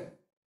 Glick,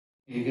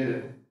 and you get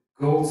a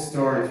gold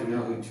star if you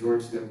know who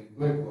George W.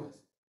 Glick was.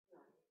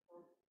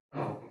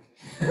 Oh,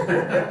 okay.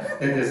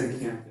 That doesn't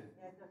count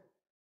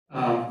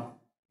then.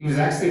 He was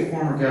actually a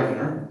former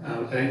governor,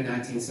 late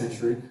 19th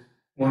century,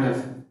 one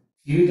of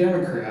few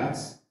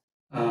Democrats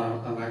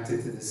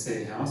elected to the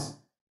state house.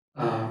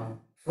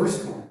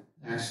 First one,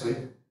 actually,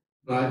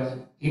 but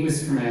he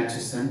was from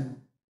Atchison.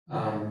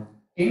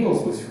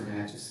 Ingalls was from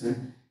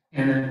Atchison,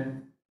 and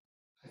then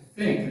I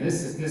think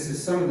this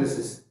is some of this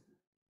is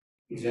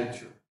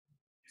conjecture,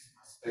 it's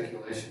my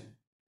speculation,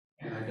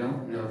 and I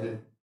don't know the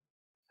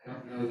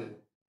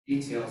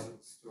details of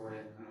the story,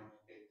 and I don't know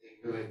if they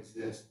really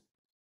exist.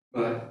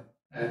 But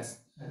that's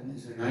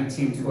is in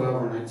 1912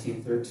 or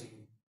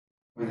 1913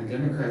 when the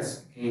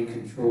Democrats gained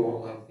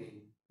control of the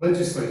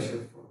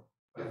legislature for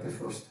like the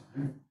first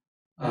time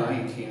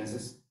in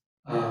Kansas.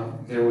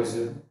 There was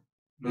a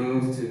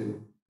move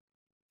to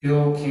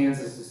fill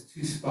Kansas's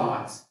 2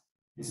 spots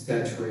in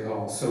statutory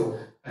hall. So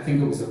I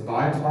think it was a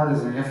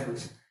bipartisan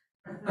effort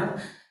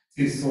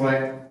to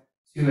select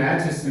 2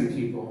 Atchison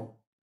people.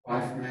 Why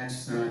from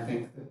Atchison? I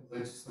think the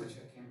legislature,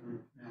 I can't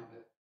remember now,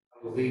 but I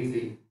believe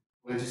the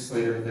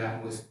legislator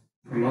that was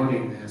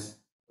promoting this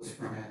was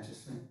from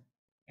Atchison.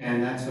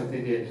 And that's what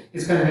they did.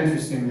 It's kind of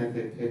interesting that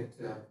they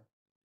picked, I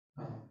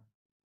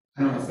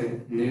don't know if they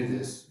knew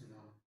this or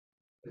not,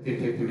 but they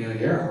picked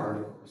Amelia Earhart,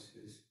 of course,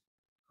 who's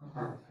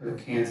her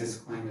Kansas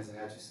claim is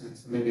Atchison,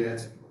 so maybe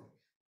that's important.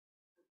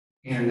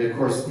 And of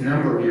course, a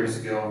number of years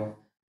ago,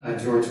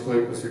 George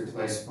Glick was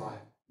replaced by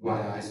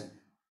Dwight Eisenhower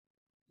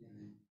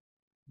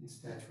in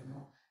statutory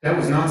hall. That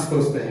was not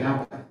supposed to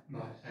happen,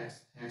 but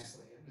actually,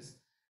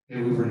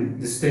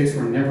 the states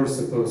were never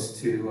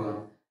supposed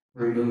to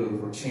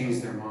remove or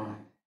change their mind.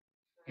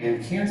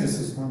 And Kansas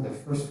was one of the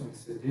first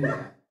ones to do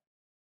that.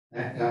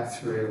 That got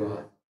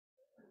through,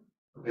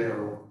 for better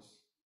or worse.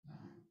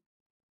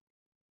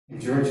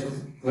 And George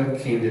Glick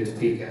came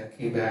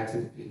back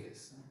to Topeka.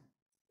 So.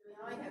 We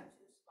only have 2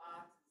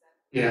 spots.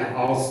 Yeah,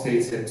 all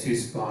states had 2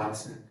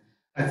 spots. And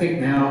I think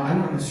now, I'm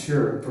not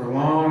sure, for a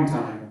long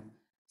time,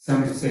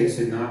 some states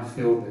had not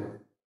filled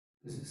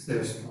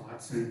their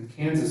spots. And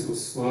Kansas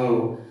was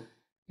slow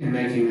in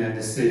making that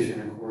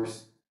decision, of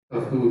course,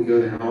 of who would go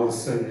there. And all of a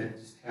sudden, it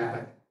just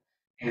happened.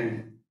 And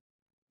it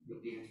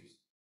would be interesting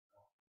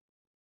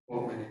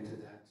what went into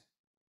that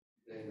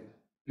debate.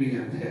 Who are you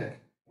going to pick?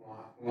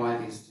 Why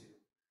these 2?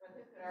 But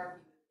who could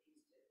argue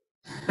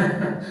with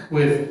these 2?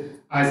 With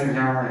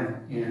Eisenhower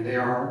and they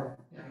are,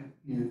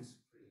 it's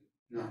pretty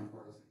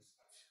nonpartisan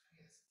stuff,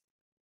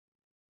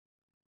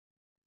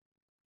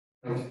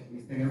 I guess. Okay,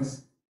 anything else?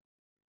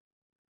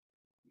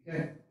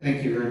 Okay,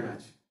 thank you very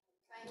much.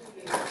 Thank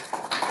you.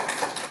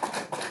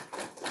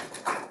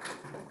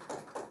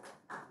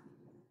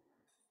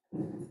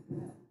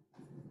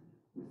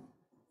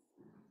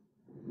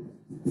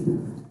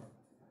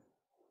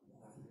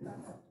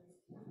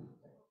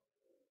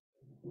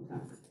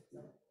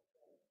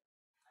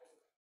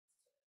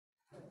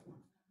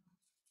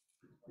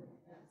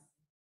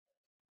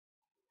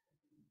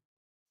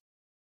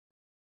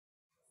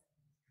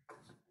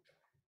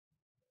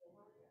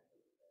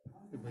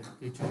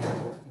 Did you